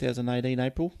 2018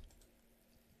 April?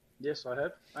 Yes, I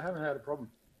have. I haven't had a problem.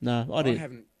 No, I didn't. I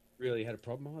haven't really had a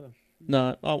problem either.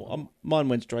 No, mine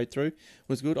went straight through. It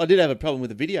was good. I did have a problem with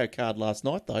the video card last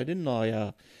night, though, didn't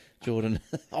I, Jordan?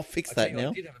 I'll fix that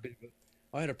now.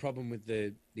 I had a problem with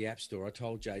the App Store. I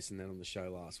told Jason that on the show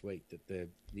last week that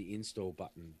the install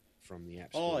button from the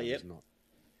App Store yep. is not.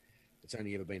 It's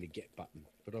only ever been a get button.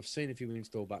 But I've seen a few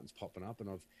install buttons popping up, and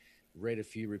I've read a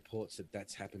few reports that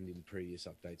that's happened in previous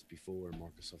updates before, and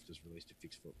Microsoft has released a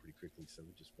fix for it pretty quickly. So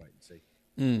we'll just wait and see.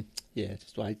 Yeah,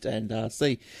 just wait and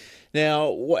see. Now,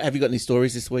 what have you got any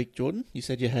stories this week, Jordan? You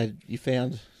said you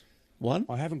found one.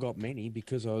 I haven't got many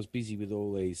because I was busy with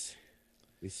all this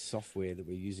software that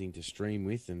we're using to stream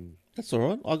with, and that's all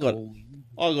right. I got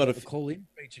a call-in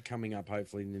feature coming up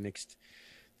hopefully in the next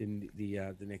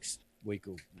week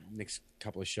or next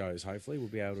couple of shows. Hopefully, we'll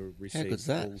be able to receive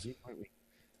calls in, won't we?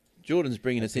 Jordan's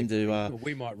bringing us into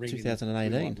we might ring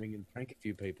 2018. We might ring and prank a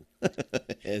few people.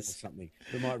 Yes. Or something.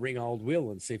 We might ring old Will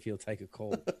and see if he'll take a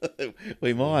call.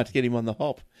 We might get him on the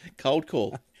hop. Cold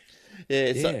call.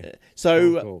 Yeah.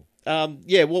 So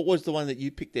what was the one that you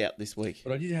picked out this week?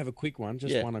 But I did have a quick one,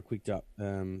 one I picked up,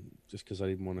 just because I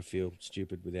didn't want to feel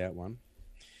stupid without one.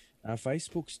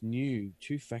 Facebook's new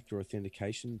two-factor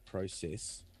authentication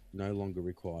process no longer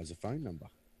requires a phone number.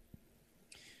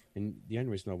 And the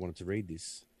only reason I wanted to read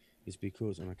this is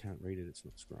because, and I can't read it, it's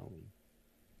not scrolling.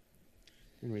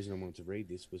 The only reason I wanted to read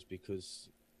this was because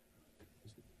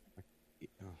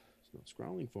it's not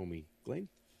scrolling for me, Glenn.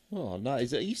 Oh, no. Are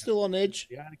you still on Edge?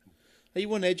 The article. Are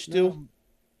you on Edge still? No,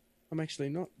 I'm actually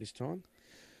not this time.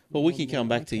 Well, we can come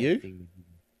back to you.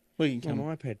 We can come.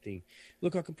 My iPad thing.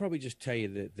 Look, I can probably just tell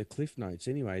you the cliff notes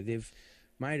anyway. They've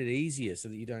made it easier so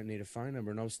that you don't need a phone number.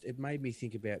 And it made me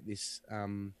think about this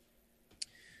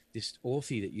this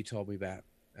Authy that you told me about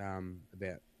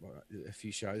a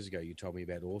few shows ago. You told me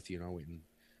about Authy, and I went and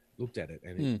looked at it,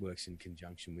 and it works in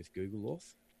conjunction with Google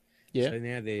Auth. Yeah. So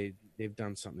now they've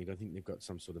done something. I think they've got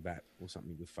some sort of app or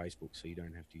something with Facebook, so you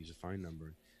don't have to use a phone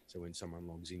number. So when someone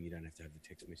logs in, you don't have to have the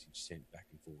text message sent back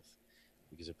and forth,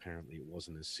 because apparently it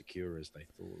wasn't as secure as they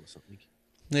thought or something.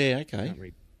 Yeah, okay.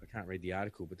 I can't read the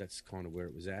article, but that's kind of where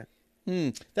it was at.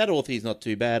 That Authy is not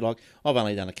too bad. Like, I've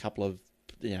only done a couple of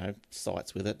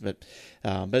sites with it, but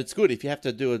it's good if you have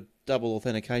to do a double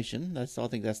authentication. I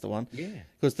think that's the one. Yeah.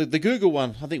 Because the Google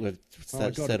one, I think we've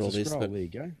said all this. But there you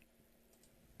go.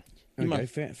 Okay.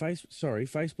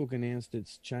 Facebook announced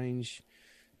its changed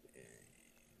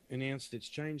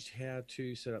how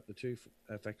to set up the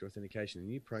two-factor authentication. The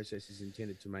new process is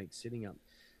intended to make setting up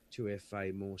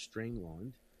 2FA more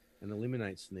streamlined and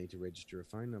eliminates the need to register a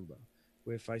phone number.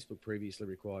 Where Facebook previously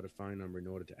required a phone number in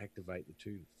order to activate the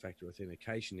two-factor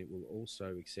authentication, it will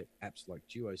also accept apps like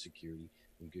Duo Security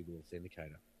and Google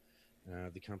Authenticator.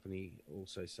 The company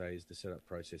also says the setup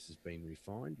process has been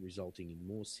refined, resulting in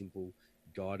more simple,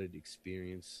 guided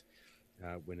experience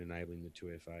when enabling the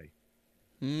 2FA.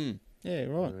 Yeah,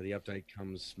 right. The update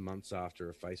comes months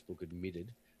after Facebook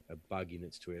admitted a bug in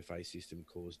its 2FA system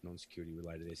caused non-security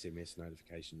related SMS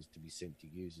notifications to be sent to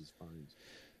users' phones.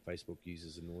 Facebook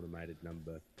uses an automated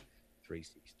number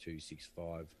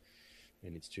 36265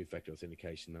 and its two-factor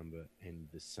authentication number, and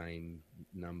the same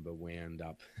number wound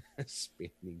up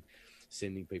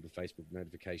sending people Facebook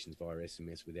notifications via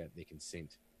SMS without their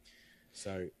consent.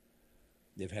 So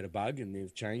they've had a bug and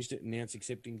they've changed it, and now it's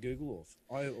accepting Google Auth.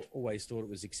 I always thought it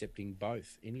was accepting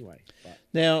both anyway. But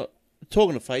now,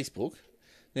 talking to Facebook,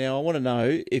 now I want to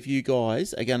know if you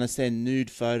guys are going to send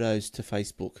nude photos to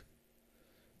Facebook.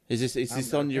 Is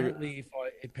this on your?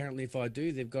 Apparently, if I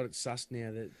do, they've got it sussed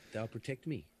now that they'll protect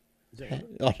me. Is that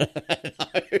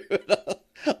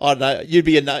right? I know. You'd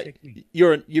be a no.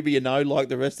 You'd be a no like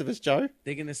the rest of us, Joe.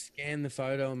 They're going to scan the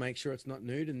photo and make sure it's not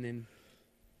nude, and then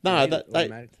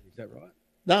automatically. Is that right?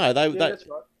 No, that's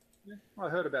right. Yeah, I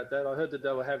heard about that. I heard that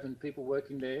they were having people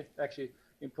working there, actually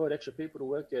employed extra people to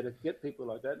work there to get people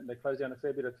like that, and they closed down a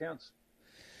fair bit of accounts.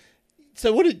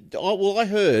 So I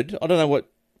heard. I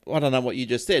don't know what you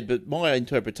just said, but my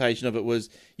interpretation of it was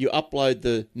you upload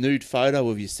the nude photo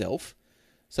of yourself.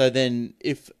 So then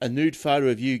if a nude photo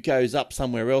of you goes up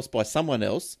somewhere else by someone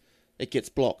else, it gets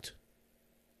blocked.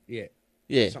 Yeah.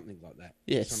 Yeah. Something like that.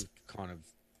 Yes. Some kind of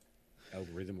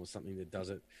algorithm or something that does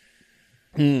it.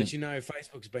 But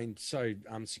Facebook's been so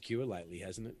unsecure lately,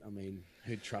 hasn't it? I mean,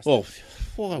 who'd trust it?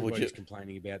 Why would you? Everybody's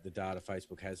complaining about the data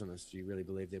Facebook has on us. Do you really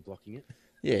believe they're blocking it?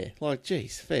 Yeah,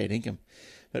 geez, fair income.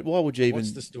 But why would you even...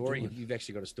 What's the story? You've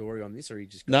actually got a story on this, or you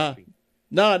just... No,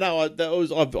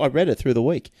 I read it through the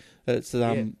week. It's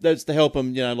that's to help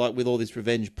them, like with all this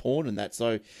revenge porn and that.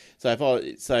 So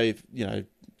if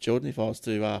Jordan, if I was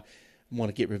to want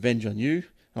to get revenge on you,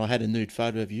 and I had a nude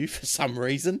photo of you for some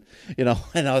reason, and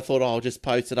I thought I'll just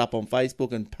post it up on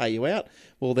Facebook and pay you out.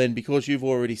 Well, then because you've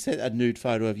already sent a nude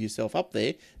photo of yourself up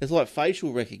there, it's like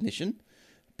facial recognition,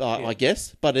 I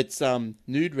guess, but it's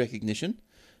nude recognition.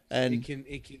 And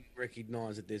it can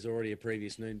recognise that there's already a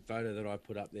previous nude photo that I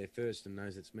put up there first and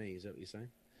knows it's me. Is that what you're saying?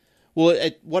 well,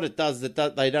 what it does, they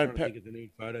I'm don't. trying to think of the nude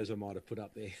photos I might have put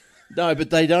up there. No, but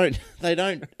they don't. They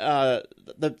don't.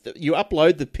 You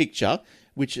upload the picture,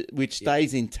 which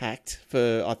stays intact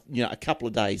for a couple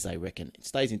of days. They reckon it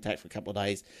stays intact for a couple of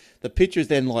days. The picture is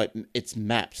then it's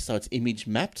mapped, so it's image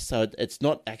mapped. So it's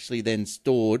not actually then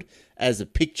stored as a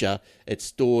picture. It's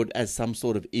stored as some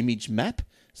sort of image map.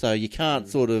 So you can't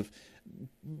sort of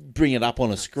bring it up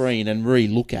on a screen and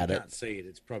re-look at You it. can't see it.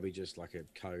 It's probably just like a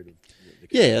code.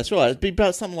 Yeah, that's right. It'd be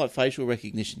about something like facial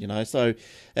recognition, So,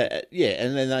 and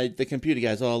then the computer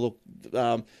goes, "Oh, look,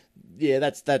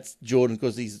 that's Jordan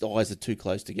because his eyes are too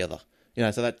close together."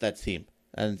 So that's him,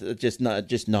 and it just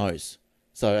knows.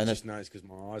 So, and It that's just knows because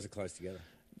my eyes are close together.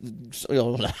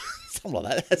 something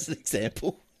like that. That's an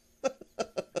example.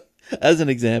 As an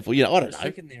example, I don't know. A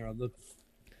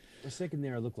second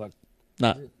there, I look like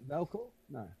No, is it Valcor?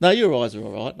 No. no, your eyes are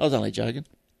all right. I was only joking.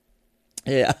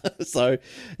 Yeah. So,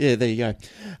 yeah, there you go.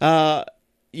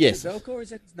 Yes. Valcor,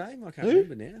 is that his name? I can't Who?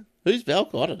 remember now. Who's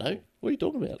Valcor? I don't know. What are you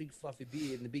talking about? Big fluffy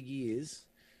beard and the big ears.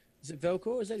 Is it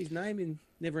Valcor? Is that his name in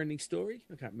Neverending Story?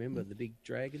 I can't remember. The big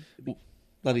dragon. The big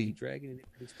Bloody dragon in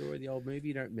Neverending Story, the old movie.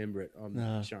 You don't remember it. I'm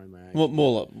No. showing my age.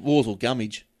 more like Wars or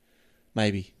Gummidge,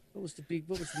 maybe. What was the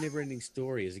Neverending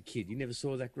Story as a kid? You never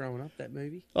saw that growing up, that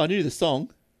movie? I knew the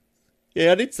song.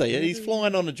 Yeah, I did see it. He's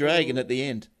flying on a dragon at the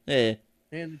end. Yeah.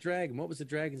 And the dragon. What was the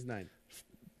dragon's name?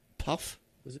 Puff?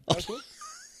 Was it Valcor?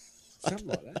 Something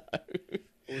like that.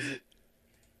 Or was it?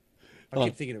 I Oh.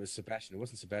 kept thinking it was Sebastian. It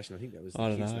wasn't Sebastian. I think that was the I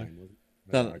don't kid's know. name. Wasn't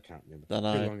it? No, No, I can't remember. don't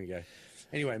know. Too long ago.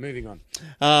 Anyway, moving on.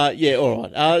 Yeah, all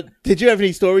right. Did you have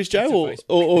any stories, It's a Joe, Facebook.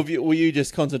 or were you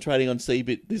just concentrating on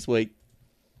Seabit this week?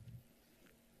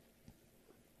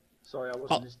 Sorry, I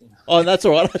wasn't listening. Oh, that's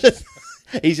all right.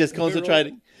 He's just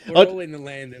concentrating. We're all in the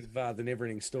land of the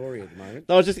Neverending Story at the moment.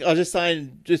 I was just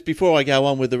saying, just before I go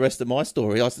on with the rest of my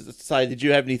story, I was just say, did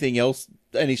you have anything else,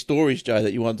 any stories, Joe,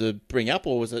 that you wanted to bring up,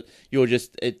 or was it you're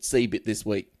just at Seabit this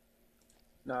week?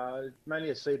 No, mainly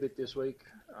a Seabit this week.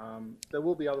 There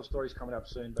will be other stories coming up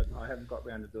soon, but I haven't got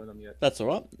around to doing them yet. That's all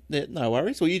right. Yeah, no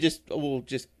worries. Well, we'll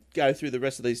just go through the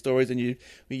rest of these stories, and you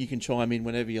can chime in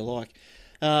whenever you like.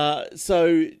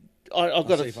 So I've I'll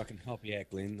got see if I can help you out,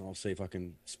 Glenn. I'll see if I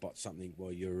can spot something while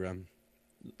you're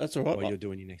That's all right. while you're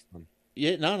doing your next one.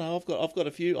 Yeah, no, I've got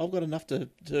a few. I've got enough to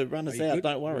run us Are you out. good?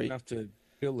 Don't worry. Enough to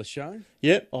fill the show.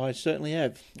 Yep, I certainly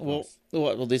have. Nice.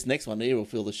 Well, this next one here will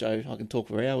fill the show. I can talk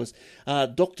for hours.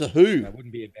 Doctor Who. That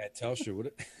wouldn't be a bad Telstra, would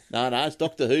it? No, it's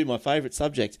Doctor Who, my favourite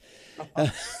subject.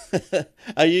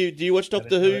 Do you watch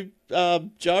Doctor Who,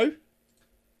 Joe?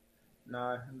 No,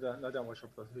 I don't watch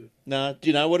Doctor Who. No. Do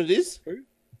you know what it is?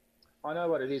 I know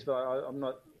what it is, but I'm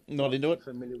not Into it?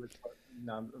 familiar with.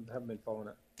 No, I haven't been following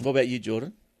it. What about you,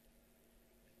 Jordan?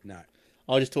 No.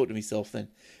 I'll just talk to myself then.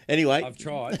 Anyway. I've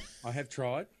tried. I have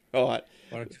tried. All right.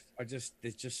 But there's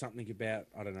just something about,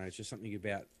 I don't know, it's just something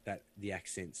about the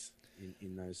accents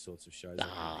in those sorts of shows.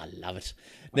 I love it.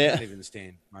 I Now, can't even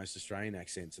understand most Australian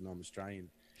accents, and I'm Australian.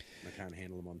 And I can't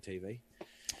handle them on TV.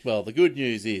 well, the good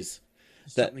news is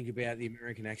that Something about the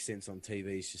American accents on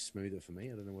TV is just smoother for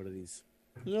me. I don't know what it is.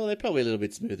 well, they're probably a little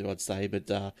bit smoother, I'd say, but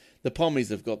the Pommies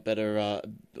have got better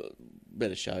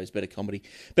shows, better comedy.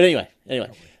 But anyway,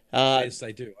 Yes,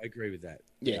 they do. I agree with that.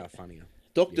 They yeah. are funnier.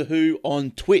 Doctor Who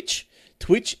on Twitch.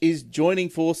 Twitch is joining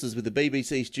forces with the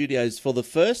BBC Studios for the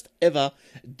first ever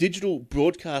digital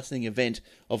broadcasting event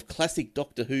of classic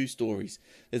Doctor Who stories.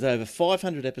 There's over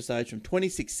 500 episodes from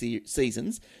 26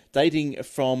 seasons, dating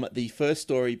from the first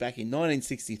story back in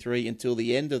 1963 until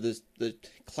the end of the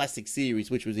classic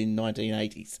series, which was in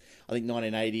 1980s. I think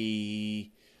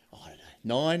 1980, I don't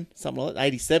know, 9, something like that,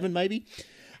 87 maybe.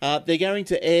 They're going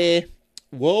to air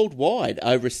worldwide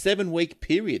over a 7-week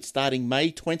period starting May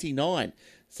 29.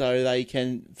 So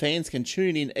fans can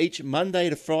tune in each Monday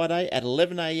to Friday at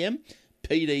 11 a.m.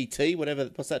 PDT,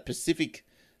 what's that, Pacific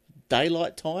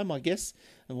Daylight Time, I guess,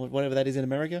 and whatever that is in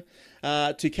America,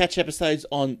 to catch episodes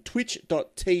on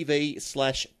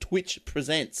twitch.tv/Twitch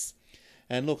Presents.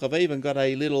 And look, I've even got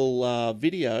a little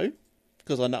video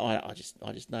because I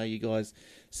just know you guys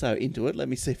so into it. Let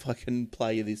me see if I can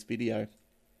play you this video.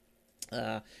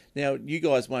 Now, you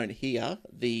guys won't hear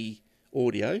the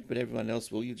audio, but everyone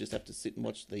else will. You'll just have to sit and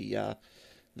watch the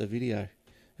video.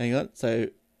 Hang on. So,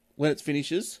 when it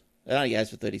finishes, it only goes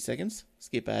for 30 seconds.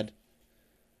 Skip ad.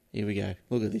 Here we go.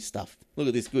 Look at this stuff. Look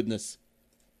at this goodness.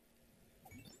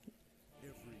 Everyone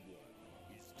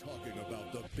is talking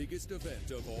about the biggest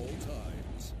event of all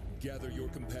times. Gather your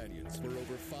companions for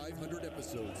over 500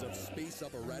 episodes of space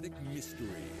operatic mystery,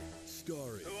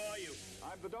 starring... Who are you?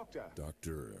 I'm the Doctor.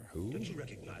 Doctor Who? Don't you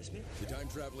recognize me? The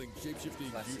time-traveling,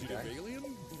 shape-shifting Classic, fugitive eh?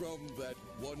 alien from that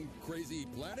one crazy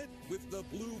planet with the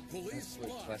blue police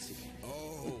Absolute spot. classic.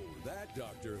 Oh, that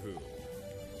Doctor Who.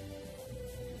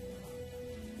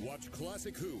 Watch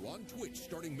Classic Who on Twitch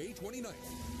starting May 29th.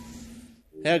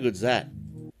 How good's that?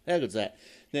 How good's that?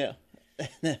 Now,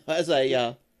 as a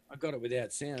I got it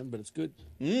without sound, but it's good.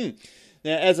 now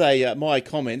as a my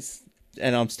comments,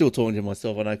 and I'm still talking to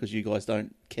myself, I know, because you guys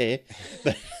don't care,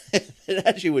 but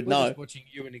as you would We're know, just watching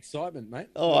you in excitement, mate.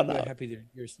 Oh, I know. We're happy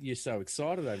that you're so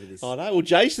excited over this. I know. Well,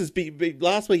 Jason's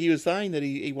last week he was saying that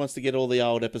he wants to get all the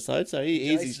old episodes, so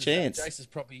here's his chance. Jason's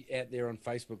probably out there on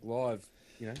Facebook Live,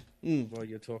 while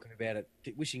you're talking about it,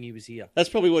 wishing he was here. That's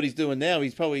probably what he's doing now.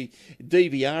 He's probably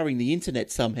DVRing the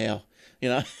internet somehow,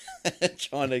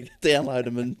 trying to download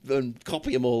them and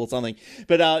copy them all or something.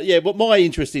 But but my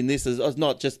interest in this is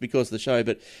not just because of the show,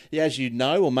 but as you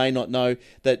know or may not know,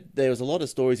 that there was a lot of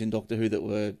stories in Doctor Who that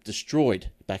were destroyed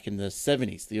back in the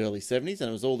 70s, the early 70s, and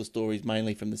it was all the stories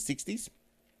mainly from the 60s.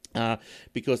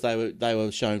 Because they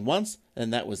were shown once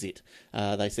and that was it.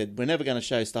 They said we're never going to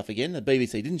show stuff again. The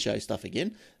BBC didn't show stuff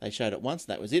again. They showed it once and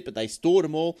that was it. But they stored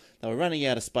them all. They were running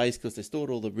out of space because they stored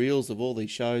all the reels of all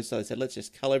these shows. So they said let's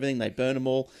just cull everything. They burn them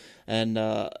all, and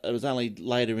it was only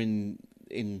later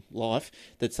in life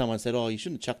that someone said, "Oh, you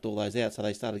shouldn't have chucked all those out." So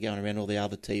they started going around all the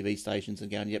other TV stations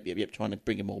and going, "Yep," trying to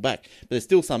bring them all back. But there's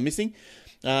still some missing,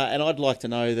 and I'd like to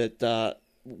know that.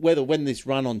 Whether when this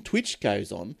run on Twitch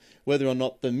goes on, whether or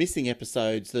not the missing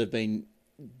episodes that have been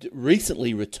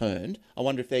recently returned, I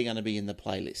wonder if they're going to be in the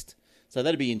playlist. So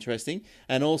that'd be interesting.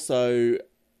 And also,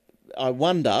 I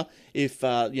wonder if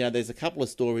there's a couple of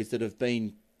stories that have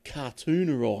been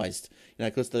cartoonerized,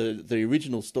 because the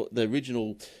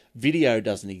original video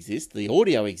doesn't exist. The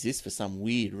audio exists for some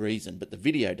weird reason, but the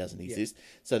video doesn't exist.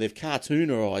 So they've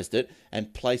cartoonerized it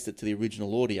and placed it to the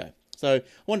original audio. So I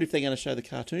wonder if they're going to show the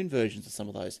cartoon versions of some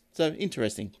of those. So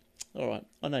interesting. All right.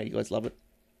 I know you guys love it.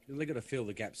 They've got to fill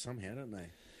the gaps somehow, don't they?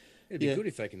 It'd be good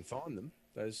if they can find them,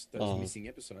 those missing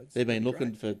episodes. They've been That'd be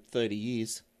looking for 30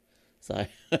 years. So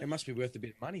It must be worth a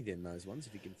bit of money then, those ones,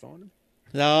 if you can find them.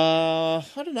 I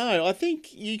don't know. I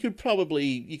think you could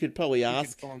probably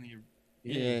ask. You could find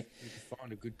Yeah. you could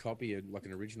find a good copy, like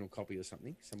an original copy or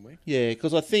something, somewhere. Yeah,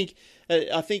 because I think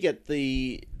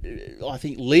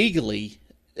legally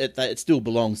it still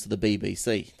belongs to the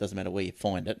BBC. Doesn't matter where you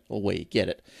find it or where you get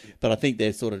it. But I think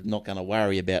they're sort of not going to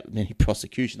worry about any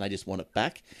prosecution. They just want it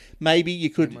back. Maybe you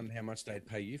could. I wonder how much they'd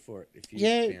pay you for it if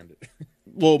you found it.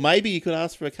 Well, maybe you could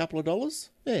ask for a couple of dollars.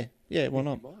 Yeah, why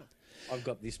not? I've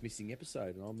got this missing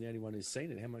episode, and I'm the only one who's seen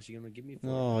it. How much are you going to give me for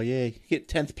it? Oh yeah, get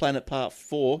 10th Planet Part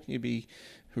 4. You'd be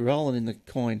rolling in the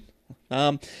coin.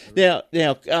 Now,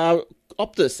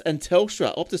 Optus and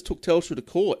Telstra. Optus took Telstra to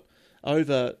court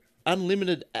over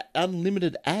unlimited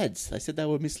ads. They said they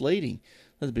were misleading.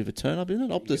 That's a bit of a turn up, isn't it?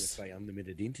 You were going to Optus. say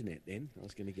unlimited internet then. I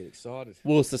was going to get excited.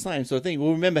 Well, it's the same sort of thing.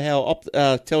 Well, remember how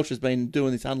Telstra's been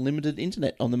doing this unlimited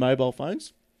internet on the mobile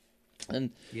phones,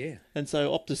 and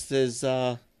so Optus says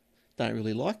don't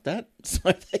really like that,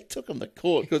 so they took them to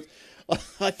court because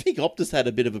I think Optus had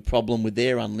a bit of a problem with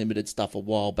their unlimited stuff a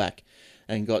while back,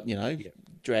 and got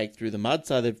dragged through the mud.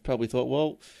 So they've probably thought,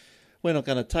 well, we're not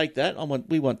going to take that.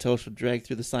 We want Telstra to drag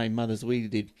through the same mud as we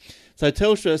did. So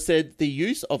Telstra said the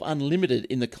use of unlimited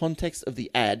in the context of the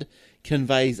ad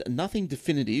conveys nothing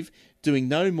definitive, doing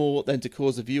no more than to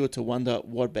cause a viewer to wonder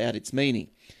what about its meaning.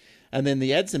 And then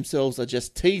the ads themselves are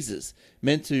just teasers,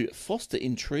 meant to foster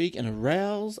intrigue and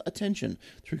arouse attention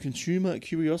through consumer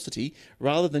curiosity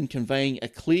rather than conveying a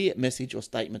clear message or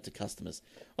statement to customers.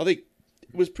 I think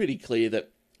it was pretty clear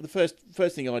that the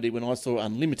first thing I did when I saw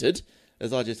unlimited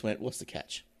is I just went, what's the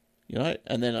catch?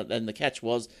 And then the catch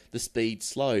was the speed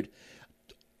slowed.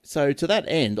 So to that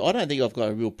end, I don't think I've got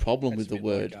a real problem with the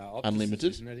word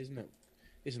unlimited. Isn't it?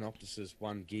 Isn't Optus's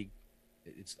 1 gig?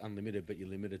 It's unlimited, but you're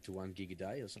limited to 1 gig a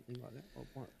day or something like that. Or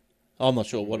what? I'm not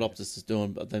sure what Optus is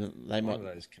doing, but then they might. One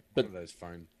of those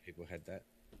phone people had that.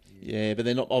 Yeah, but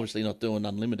they're obviously not doing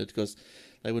unlimited because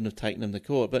they wouldn't have taken them to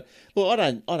court. But well, I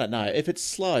don't know if it's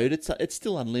slowed. It's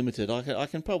still unlimited. I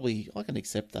can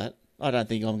accept that. I don't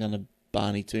think I'm going to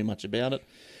barney too much about it.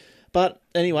 But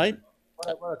anyway,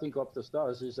 what I think Optus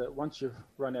does is that once you've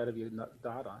run out of your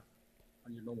data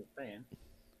on your normal plan,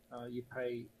 you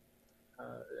pay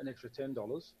an extra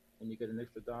 $10 and you get an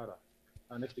extra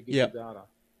gig of data.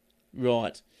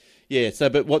 Right. Yeah. So,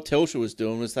 but what Telstra was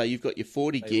doing was say you've got your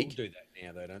 40 They gig. all do that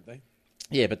now, though, don't they?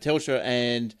 Yeah, but Telstra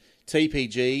and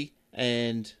TPG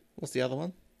and what's the other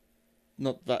one?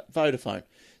 Not Vodafone.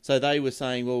 So they were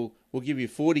saying, well, we'll give you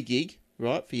 40 gig,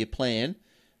 right, for your plan,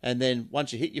 and then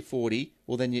once you hit your 40,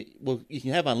 well, then you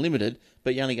can have unlimited,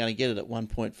 but you're only going to get it at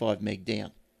 1.5 meg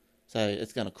down. So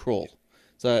it's going to crawl.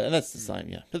 So, and that's the same,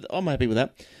 yeah. But I'm happy with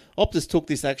that. Optus took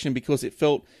this action because it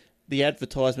felt the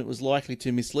advertisement was likely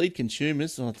to mislead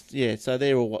consumers. Yeah, so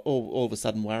they're all of a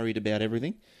sudden worried about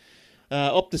everything.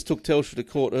 Optus took Telstra to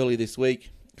court earlier this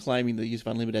week, claiming the use of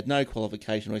unlimited had no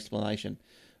qualification or explanation.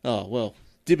 Oh, well,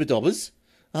 dibber-dobbers,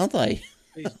 aren't they?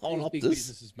 These On big Optus.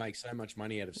 businesses make so much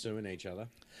money out of suing each other.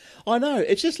 I know,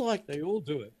 it's just like... They all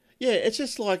do it. Yeah, it's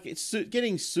just like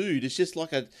getting sued. It's just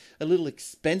like a little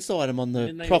expense item on the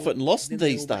And they profit all- and loss then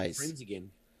they these all make days. Friends again.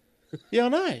 Yeah, I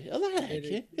know.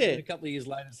 Actually. Yeah. And a couple of years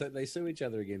later, so they sue each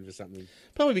other again for something.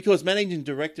 Probably because managing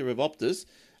director of Optus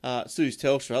sues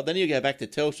Telstra. Then he'll go back to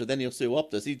Telstra. Then he'll sue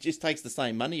Optus. He just takes the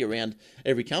same money around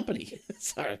every company.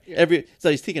 So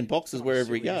he's ticking boxes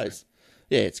wherever he goes.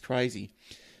 Yeah, it's crazy.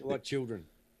 They're like children.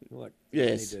 They're like,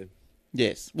 Yes. they need to-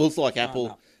 Yes. Well, it's like Calm Apple.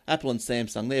 up. Apple and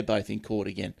Samsung. They're both in court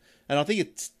again. And I think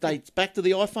it dates back to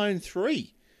the iPhone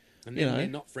 3. And You then know. they're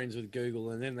not friends with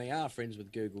Google, and then they are friends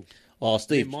with Google. Oh, Then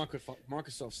Steve.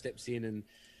 Microsoft steps in and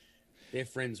they're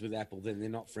friends with Apple, then they're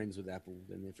not friends with Apple,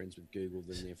 then they're friends with Google,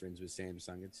 then they're friends with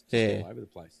Samsung. It's just Yeah. all over the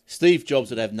place. Steve Jobs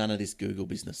would have none of this Google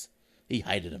business. He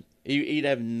hated him. He'd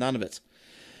have none of it.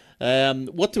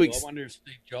 What to I wonder if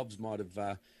Steve Jobs might have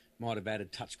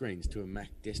added touchscreens to a Mac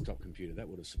desktop computer. That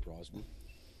would have surprised me.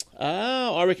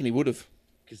 I reckon he would have.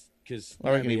 Because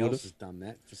I reckon he nobody would else have. has done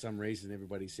that. For some reason,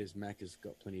 everybody says Mac has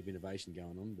got plenty of innovation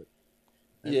going on, but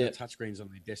they Yeah. haven't got touchscreens on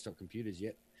their desktop computers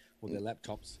yet, or their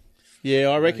laptops. Yeah, I They've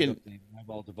only reckon. got their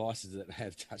mobile devices that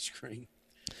have touchscreen.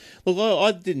 Look,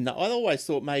 I didn't know. I always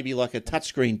thought maybe like a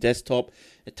touchscreen desktop,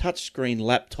 a touchscreen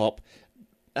laptop,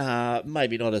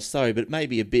 maybe not a so, but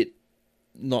maybe a bit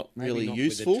not Maybe really not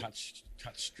useful. with a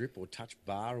touch strip or touch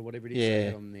bar or whatever it is Yeah. they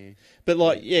had on there. But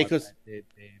like, yeah, because their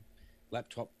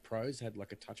laptop pros had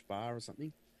like a touch bar or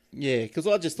something. I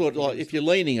just thought like if you're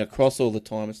leaning across all the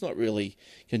time, it's not really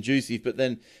conducive. But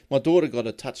then my daughter got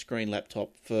a touchscreen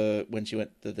laptop for when she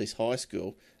went to this high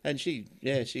school, and she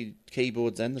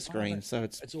keyboards and the screen, that's- so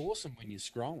it's It's awesome when you're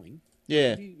scrolling.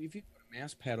 yeah. If you've got a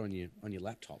mouse pad on your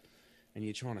laptop and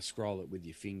you're trying to scroll it with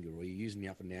your finger or you're using the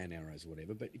up and down arrows or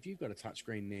whatever, but if you've got a touch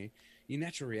screen there, your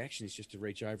natural reaction is just to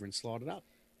reach over and slide it up.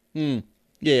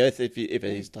 Yeah, if it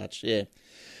is touch, yeah.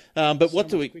 But So what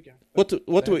do much we quicker. what do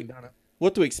They haven't done it.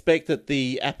 what to expect at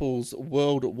the Apple's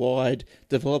worldwide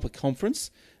developer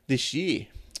conference this year?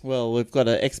 Well, we've got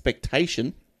an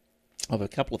expectation of a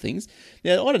couple of things.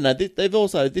 Now, I don't know. They've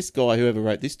also this guy, whoever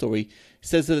wrote this story,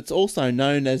 says that it's also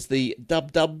known as the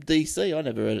WWDC. I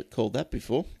never heard it called that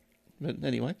before. But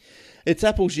anyway, it's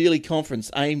Apple's yearly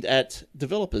conference aimed at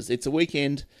developers. It's a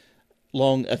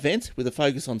weekend-long event with a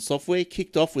focus on software,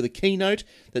 kicked off with a keynote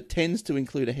that tends to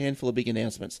include a handful of big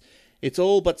announcements. It's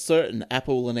all but certain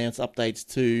Apple will announce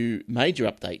major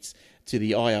updates to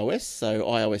the iOS, so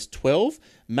iOS 12,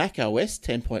 macOS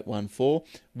 10.14,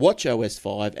 watchOS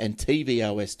 5, and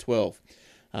tvOS 12.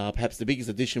 Perhaps the biggest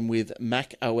addition with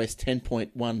macOS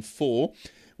 10.14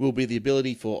 will be the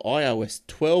ability for iOS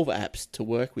 12 apps to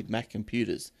work with Mac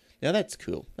computers. Now that's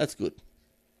cool. That's good.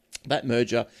 That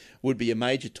merger would be a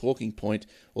major talking point,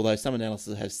 although some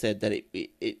analysts have said that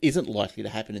it isn't likely to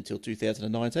happen until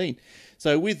 2019.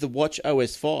 So with the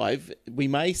watchOS 5, we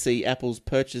may see Apple's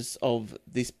purchase of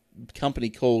this company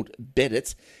called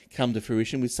Bedit come to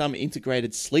fruition with some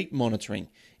integrated sleep monitoring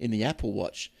in the Apple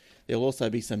Watch. There'll also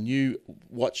be some new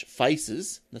watch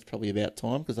faces. That's probably about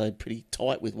time because they're pretty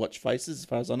tight with watch faces as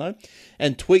far as I know.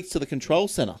 And tweaks to the control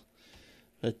center.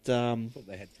 But I thought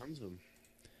they had tons of them.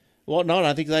 well, no, I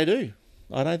don't think they do.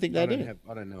 I don't think they do.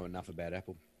 I don't know enough about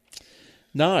Apple,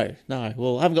 No.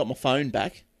 Well, I haven't got my phone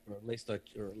back. or at least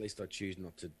I choose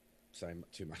not to say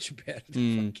too much about it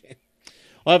Hmm. if I can.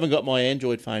 I haven't got my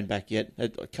Android phone back yet.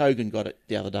 Kogan got it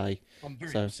the other day. I'm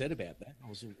very So- upset about that. I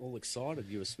was all excited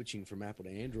you were switching from Apple to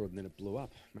Android, and then it blew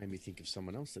up. Made me think of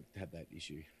someone else that had that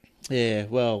issue. Yeah,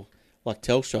 well, like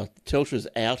Telstra's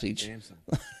outage.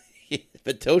 Samsung. Yeah,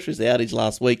 but Telstra's outage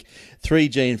last week,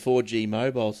 3G and 4G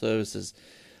mobile services.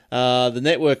 The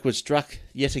network was struck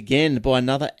yet again by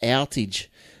another outage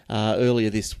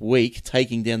earlier this week,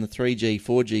 taking down the 3G,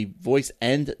 4G voice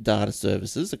and data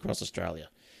services across Australia.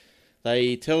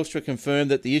 Telstra confirmed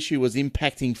that the issue was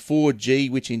impacting 4G,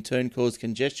 which in turn caused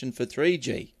congestion for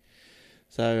 3G.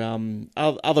 So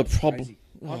other problems. Crazy.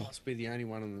 I must be the only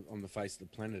one on the face of the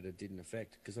planet it didn't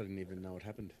affect because I didn't even know it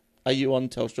happened. Are you on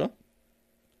Telstra?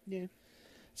 Yeah.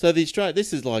 So this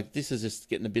is just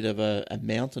getting a bit of a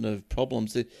mountain of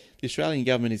problems. The Australian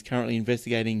government is currently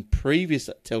investigating previous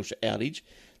Telstra outage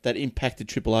that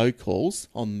impacted 000 calls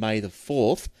on May the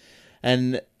 4th,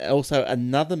 and also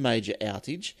another major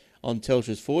outage on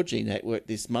Telstra's 4G network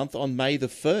this month on May the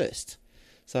 1st.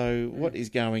 So what is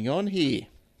going on here?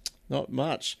 Not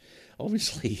much,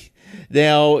 obviously.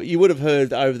 Now, you would have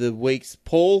heard over the weeks,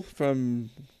 Paul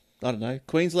from, I don't know,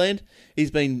 Queensland,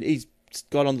 he's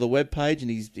got onto the webpage and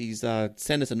he's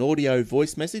sent us an audio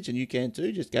voice message, and you can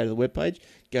too. Just go to the webpage,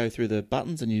 go through the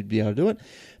buttons, and you'd be able to do it.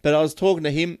 But I was talking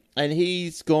to him, and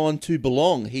he's gone to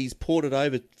Belong. He's ported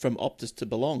over from Optus to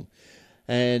Belong,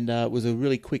 and it was a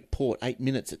really quick port. 8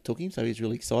 minutes it took him, so he's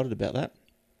really excited about that.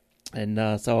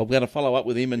 And so I'm going to follow up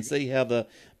with him and see how the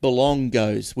Belong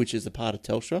goes, which is a part of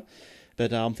Telstra.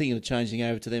 But I'm thinking of changing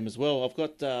over to them as well.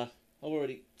 I've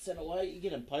already sent away. You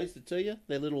get them posted to you.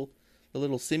 They're the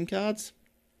little SIM cards.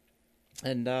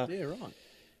 And Yeah, right.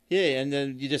 yeah, and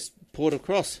then you just port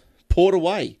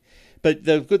away. But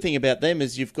the good thing about them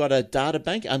is you've got a data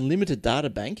bank, unlimited data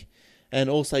bank, and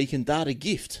also you can data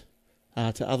gift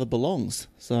to other Belongs.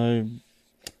 So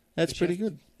that's pretty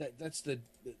good. That's the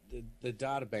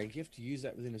data bank. You have to use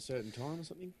that within a certain time or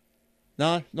something.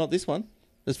 No, not this one.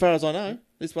 As far as I know,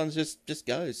 this one's just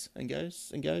goes and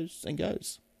goes and goes and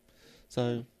goes.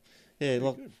 So yeah,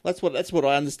 like, that's what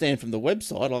I understand from the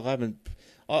website. Like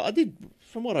I did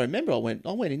from what I remember. I went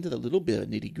into the little bit of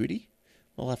nitty gritty.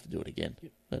 I'll have to do it again.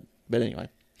 Yep. But anyway,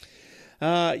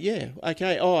 yeah,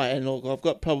 okay. Oh, and look, I've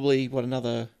got probably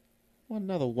another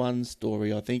one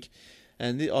story, I think,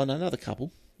 and another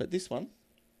couple. But this one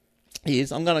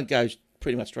is, I'm going to go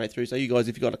pretty much straight through. So you guys,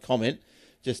 if you've got a comment,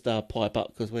 just pipe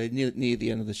up because we're near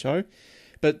the end of the show.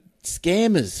 But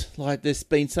scammers, like there's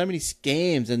been so many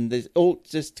scams, and there's all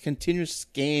just continuous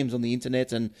scams on the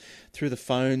internet and through the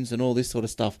phones and all this sort of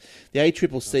stuff. The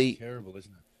ACCC... Terrible,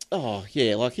 isn't it? Oh,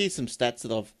 yeah, like here's some stats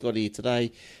that I've got here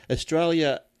today.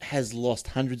 Australia has lost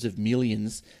hundreds of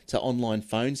millions to online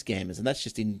phone scammers, and that's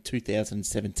just in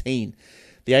 2017.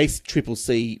 The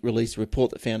ACCC released a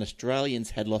report that found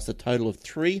Australians had lost a total of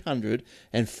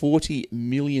 $340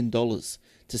 million to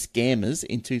scammers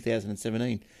in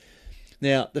 2017.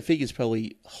 Now, the figure's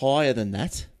probably higher than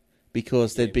that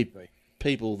because there'd be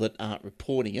people that aren't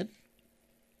reporting it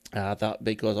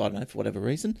because, I don't know, for whatever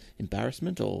reason,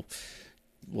 embarrassment or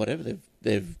whatever,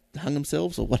 they've hung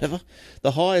themselves or whatever.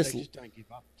 The highest... They just don't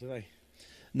give up, do they?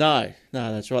 No,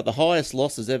 that's right. The highest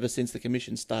losses ever since the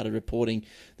Commission started reporting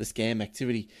the scam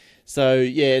activity. So,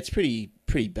 yeah, it's pretty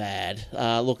bad.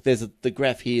 Look, there's the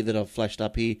graph here that I've flashed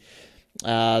up here.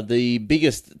 The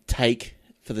biggest take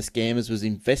for the scammers was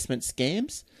investment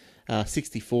scams,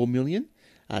 64 million.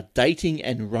 Dating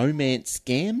and romance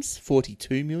scams,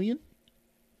 42 million.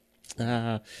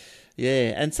 Yeah,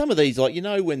 and some of these, like, you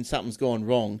know, when something's gone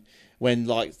wrong, when,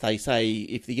 like, they say,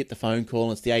 if you get the phone call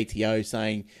and it's the ATO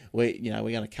saying, we're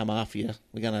going to come after you,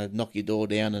 we're going to knock your door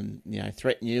down and,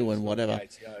 threaten you and whatever.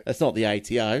 That's not the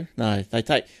ATO. No,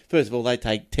 first of all, they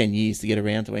take 10 years to get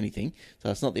around to anything,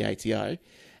 so it's not the ATO.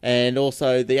 And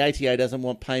also, the ATO doesn't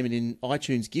want payment in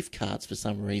iTunes gift cards for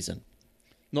some reason.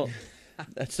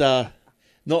 That's not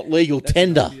legal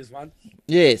tender.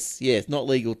 Yes, not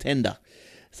legal tender.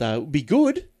 So it'd be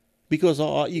good because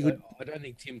you could. I don't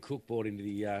think Tim Cook bought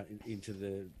into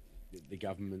the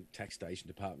government taxation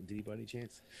department, did he, by any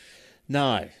chance?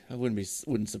 No, it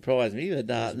wouldn't surprise me.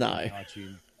 But no.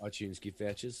 iTunes gift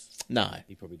vouchers. No,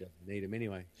 he probably doesn't need them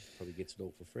anyway. Probably gets it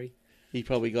all for free. He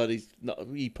probably got his.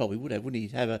 He probably would have, wouldn't he?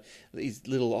 Have his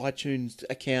little iTunes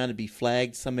account to be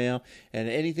flagged somehow, and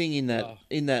anything in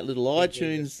that little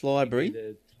iTunes library.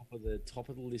 The top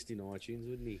of the list in iTunes,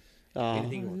 wouldn't he?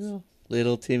 Anything else?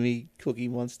 Little Timmy Cookie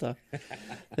Monster.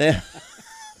 Now,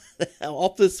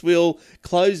 Optus will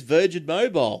close Virgin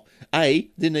Mobile.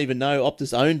 Didn't even know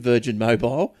Optus owned Virgin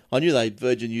Mobile. I knew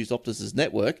Virgin used Optus's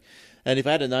network, and if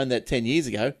I had known that 10 years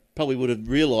ago, probably would have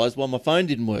realised why my phone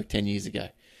didn't work 10 years ago.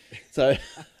 So,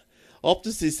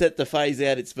 Optus is set to phase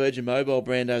out its Virgin Mobile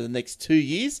brand over the next 2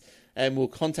 years and will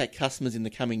contact customers in the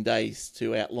coming days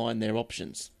to outline their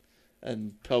options.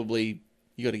 And probably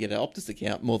you got to get an Optus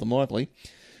account, more than likely.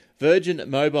 Virgin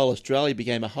Mobile Australia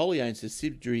became a wholly owned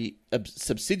subsidiary,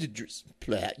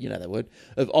 you know that word,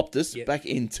 of Optus back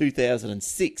in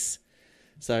 2006.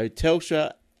 So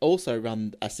Telstra also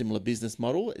run a similar business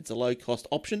model. It's a low-cost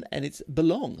option, and it's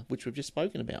Belong, which we've just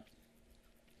spoken about.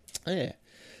 Yeah.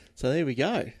 So there we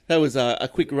go. That was a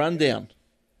quick rundown.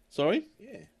 Sorry?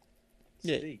 Yeah. So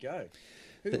there you go.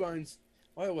 Who owns...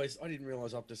 I didn't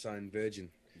realise Optus owned Virgin.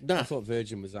 No. I thought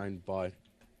Virgin was owned by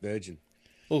Virgin.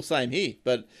 Well, same here,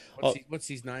 but... What's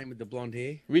his name with the blonde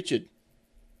hair? Richard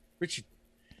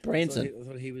Branson. I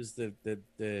thought he was the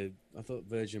I thought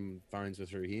Virgin phones were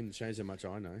through him. It shows how much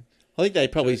I know. I think they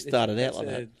probably started out like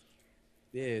that.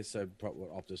 Yeah, so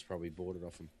Optus probably bought it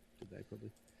off him. Did they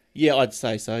probably? Yeah, I'd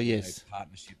say so. They Yes.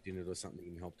 partnershiped in it or something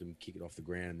and helped them kick it off the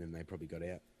ground, and then they probably got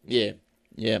out. Yeah.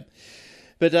 Yeah.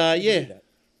 But yeah.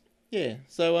 Yeah.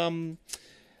 So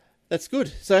that's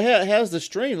good. So how's the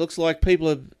stream? Looks like people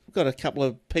have got a couple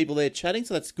of people there chatting,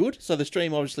 so that's good. So the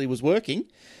stream obviously was working.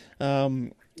 Yeah,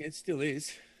 it still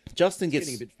is. Justin It's gets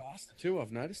getting a bit faster too,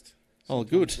 I've noticed. Oh,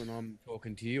 Sometimes good. When I'm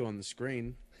talking to you on the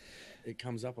screen, it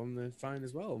comes up on the phone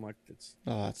as well. I'm like, it's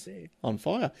there. on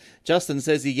fire. Justin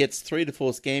says he gets 3 to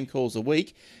 4 scam calls a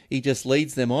week. He just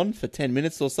leads them on for 10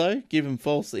 minutes or so. Give them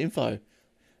false info.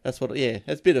 That's what. Yeah,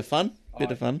 that's a bit of fun.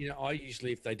 Bit of fun. You know, I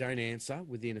usually, if they don't answer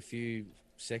within a few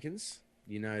seconds,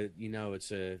 you know,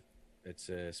 it's a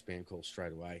spam call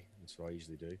straight away. That's what I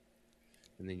usually do.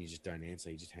 And then you just don't answer.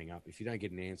 You just hang up. If you don't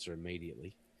get an answer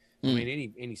immediately, I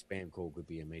mean, any spam call could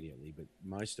be immediately, but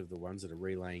most of the ones that are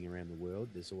relaying around the world,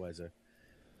 there's always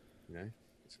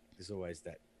there's always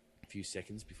that few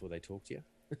seconds before they talk to you.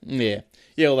 Yeah.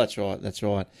 Well, that's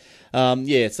right.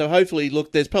 Yeah, so hopefully,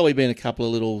 look, there's probably been a couple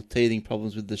of little teething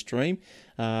problems with the stream,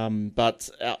 but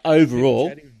overall,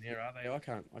 Chatting in there, are they? I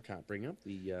can't bring up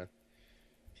the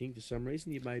thing for some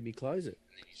reason. You made me close it.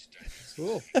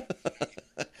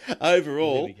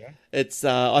 overall, There we go. it's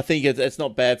I think it's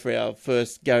not bad for our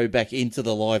first go back into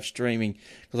the live streaming,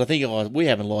 because I think we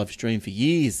haven't live streamed for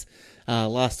years.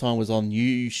 Last time was on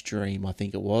Ustream, I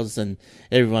think it was, and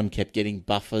everyone kept getting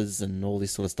buffers and all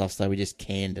this sort of stuff, so we just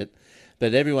canned it.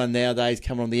 But everyone nowadays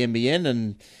come on the NBN,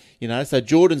 and so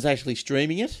Jordan's actually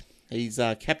streaming it. He's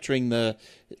capturing the.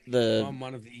 I'm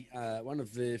one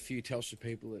of the few Telstra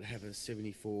people that have a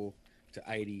 74 to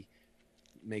 80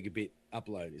 megabit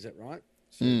upload. Is that right?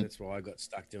 So that's why I got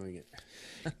stuck doing it.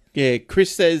 Yeah,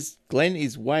 Chris says Glenn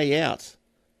is way out.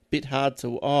 Bit hard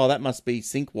to. Oh, that must be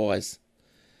sync-wise.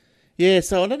 Yeah,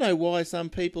 so I don't know why some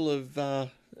people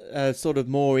have sort of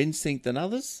more in sync than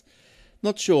others.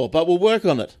 Not sure, but we'll work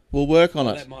on it.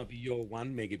 That might be your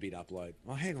 1 megabit upload.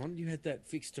 Oh, hang on. You had that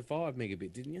fixed to 5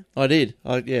 megabit, didn't you? I did.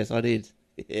 Yes, I did.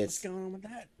 What's Yes. going on with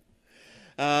that?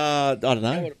 I don't You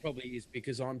know know. what it probably is,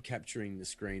 because I'm capturing the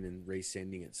screen and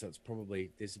resending it, so it's probably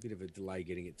there's a bit of a delay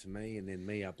getting it to me, and then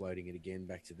me uploading it again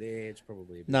back to there. It's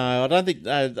probably a bit, No, I don't think.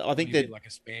 I think probably a that. bit like a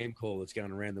spam call that's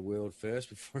going around the world first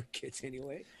before it gets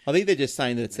anywhere. I think they're just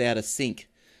saying that it's out of sync.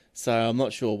 So I'm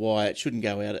not sure why it shouldn't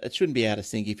go out. It shouldn't be out of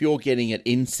sync. If you're getting it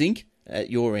in sync at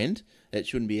your end, it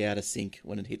shouldn't be out of sync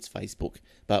when it hits Facebook.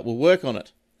 But we'll work on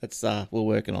it. We're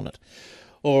working on it.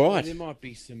 All right. There might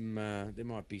be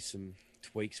some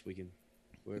tweaks we can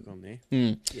work on there.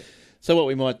 Yeah. So what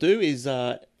we might do is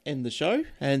end the show,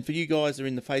 and for you guys that are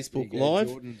in the Facebook There you go. Live,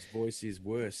 Jordan's voice is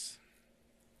worse.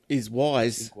 is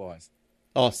wise. Sync-wise.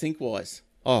 Oh, sync-wise.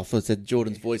 Oh, I thought it said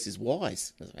Jordan's voice is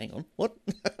wise. I was, hang on, what?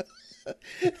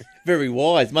 Very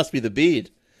wise. Must be the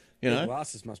beard. You The know,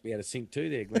 glasses must be out of sync too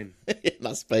there, Glenn. it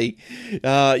must be.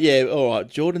 Yeah. All right.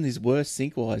 Jordan is worse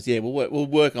sync-wise. Yeah, we'll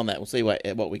work on that. We'll see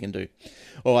what we can do.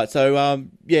 All right. So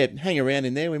yeah, hang around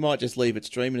in there. We might just leave it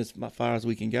streaming as far as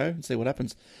we can go and see what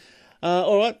happens.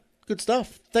 All right. Good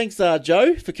stuff. Thanks,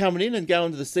 Joe, for coming in and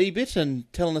going to the C bit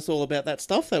and telling us all about that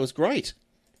stuff. That was great.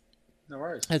 No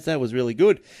worries. That was really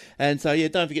good. And so, yeah,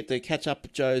 don't forget to catch up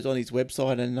with Joe's on his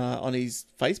website and on his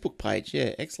Facebook page.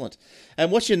 Yeah, excellent.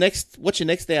 And what's your next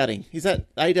outing? Is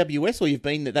that AWS, or you've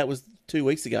been that was 2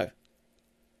 weeks ago?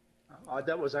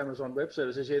 That was Amazon Web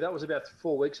Services. Yeah, that was about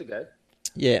 4 weeks ago.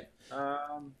 Yeah.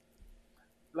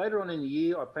 Later on in the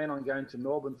year, I plan on going to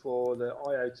Melbourne for the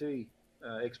IoT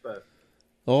Expo.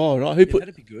 Oh, right. Yeah,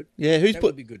 that'd be good. Yeah, That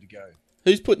would be good to go.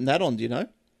 who's putting that on, do you know?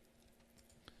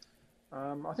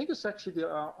 I think it's actually the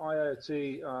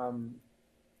IoT,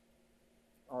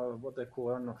 what they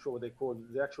call it, I'm not sure what they call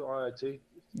it, the actual IoT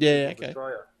Yeah, of okay.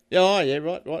 Australia. Oh, yeah,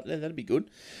 right. Yeah, that'd be good.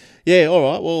 Yeah, all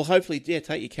right. Well, hopefully, yeah,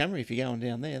 take your camera if you're going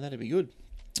down there. That'd be good.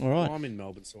 All right. I'm in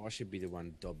Melbourne, so I should be the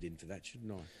one dobbed in for that,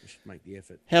 shouldn't I? I should make the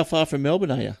effort. How far from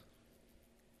Melbourne are you?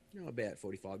 About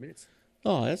 45 minutes.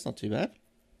 Oh, that's not too bad.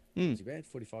 Not too bad.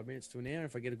 45 minutes to an hour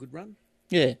if I get a good run.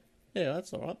 Yeah. Yeah,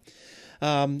 that's all right.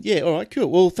 Yeah, all right,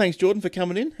 cool. Well, thanks, Jordan, for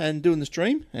coming in and doing the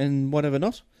stream and whatever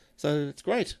not. So it's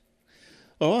great.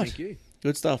 All right. Thank you.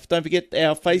 Good stuff. Don't forget our Maybe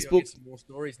I'll Facebook. get some more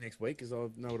stories next week because I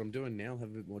know what I'm doing now. I'll have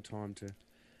a bit more time to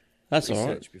That's all research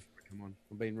right. before I come on.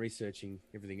 I've been researching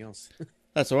everything else.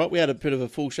 That's all right. We had a bit of a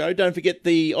full show. Don't forget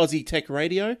the Aussie Tech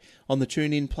Radio on the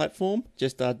TuneIn platform.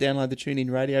 Just download the TuneIn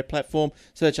Radio platform.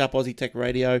 Search up Aussie Tech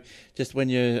Radio. Just when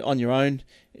you're on your own,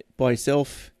 by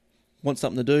yourself, want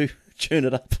something to do, tune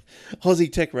it up.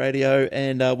 Aussie Tech Radio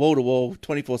and wall-to-wall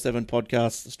 24/7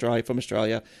 podcasts from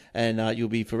Australia, and you'll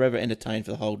be forever entertained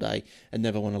for the whole day and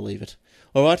never want to leave it.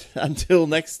 All right, until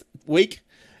next week,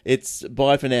 it's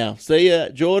bye for now. See ya,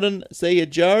 Jordan. See ya,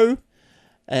 Joe.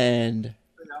 and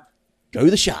Yeah. go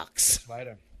the Sharks.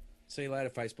 Later. See you later,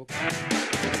 Facebook.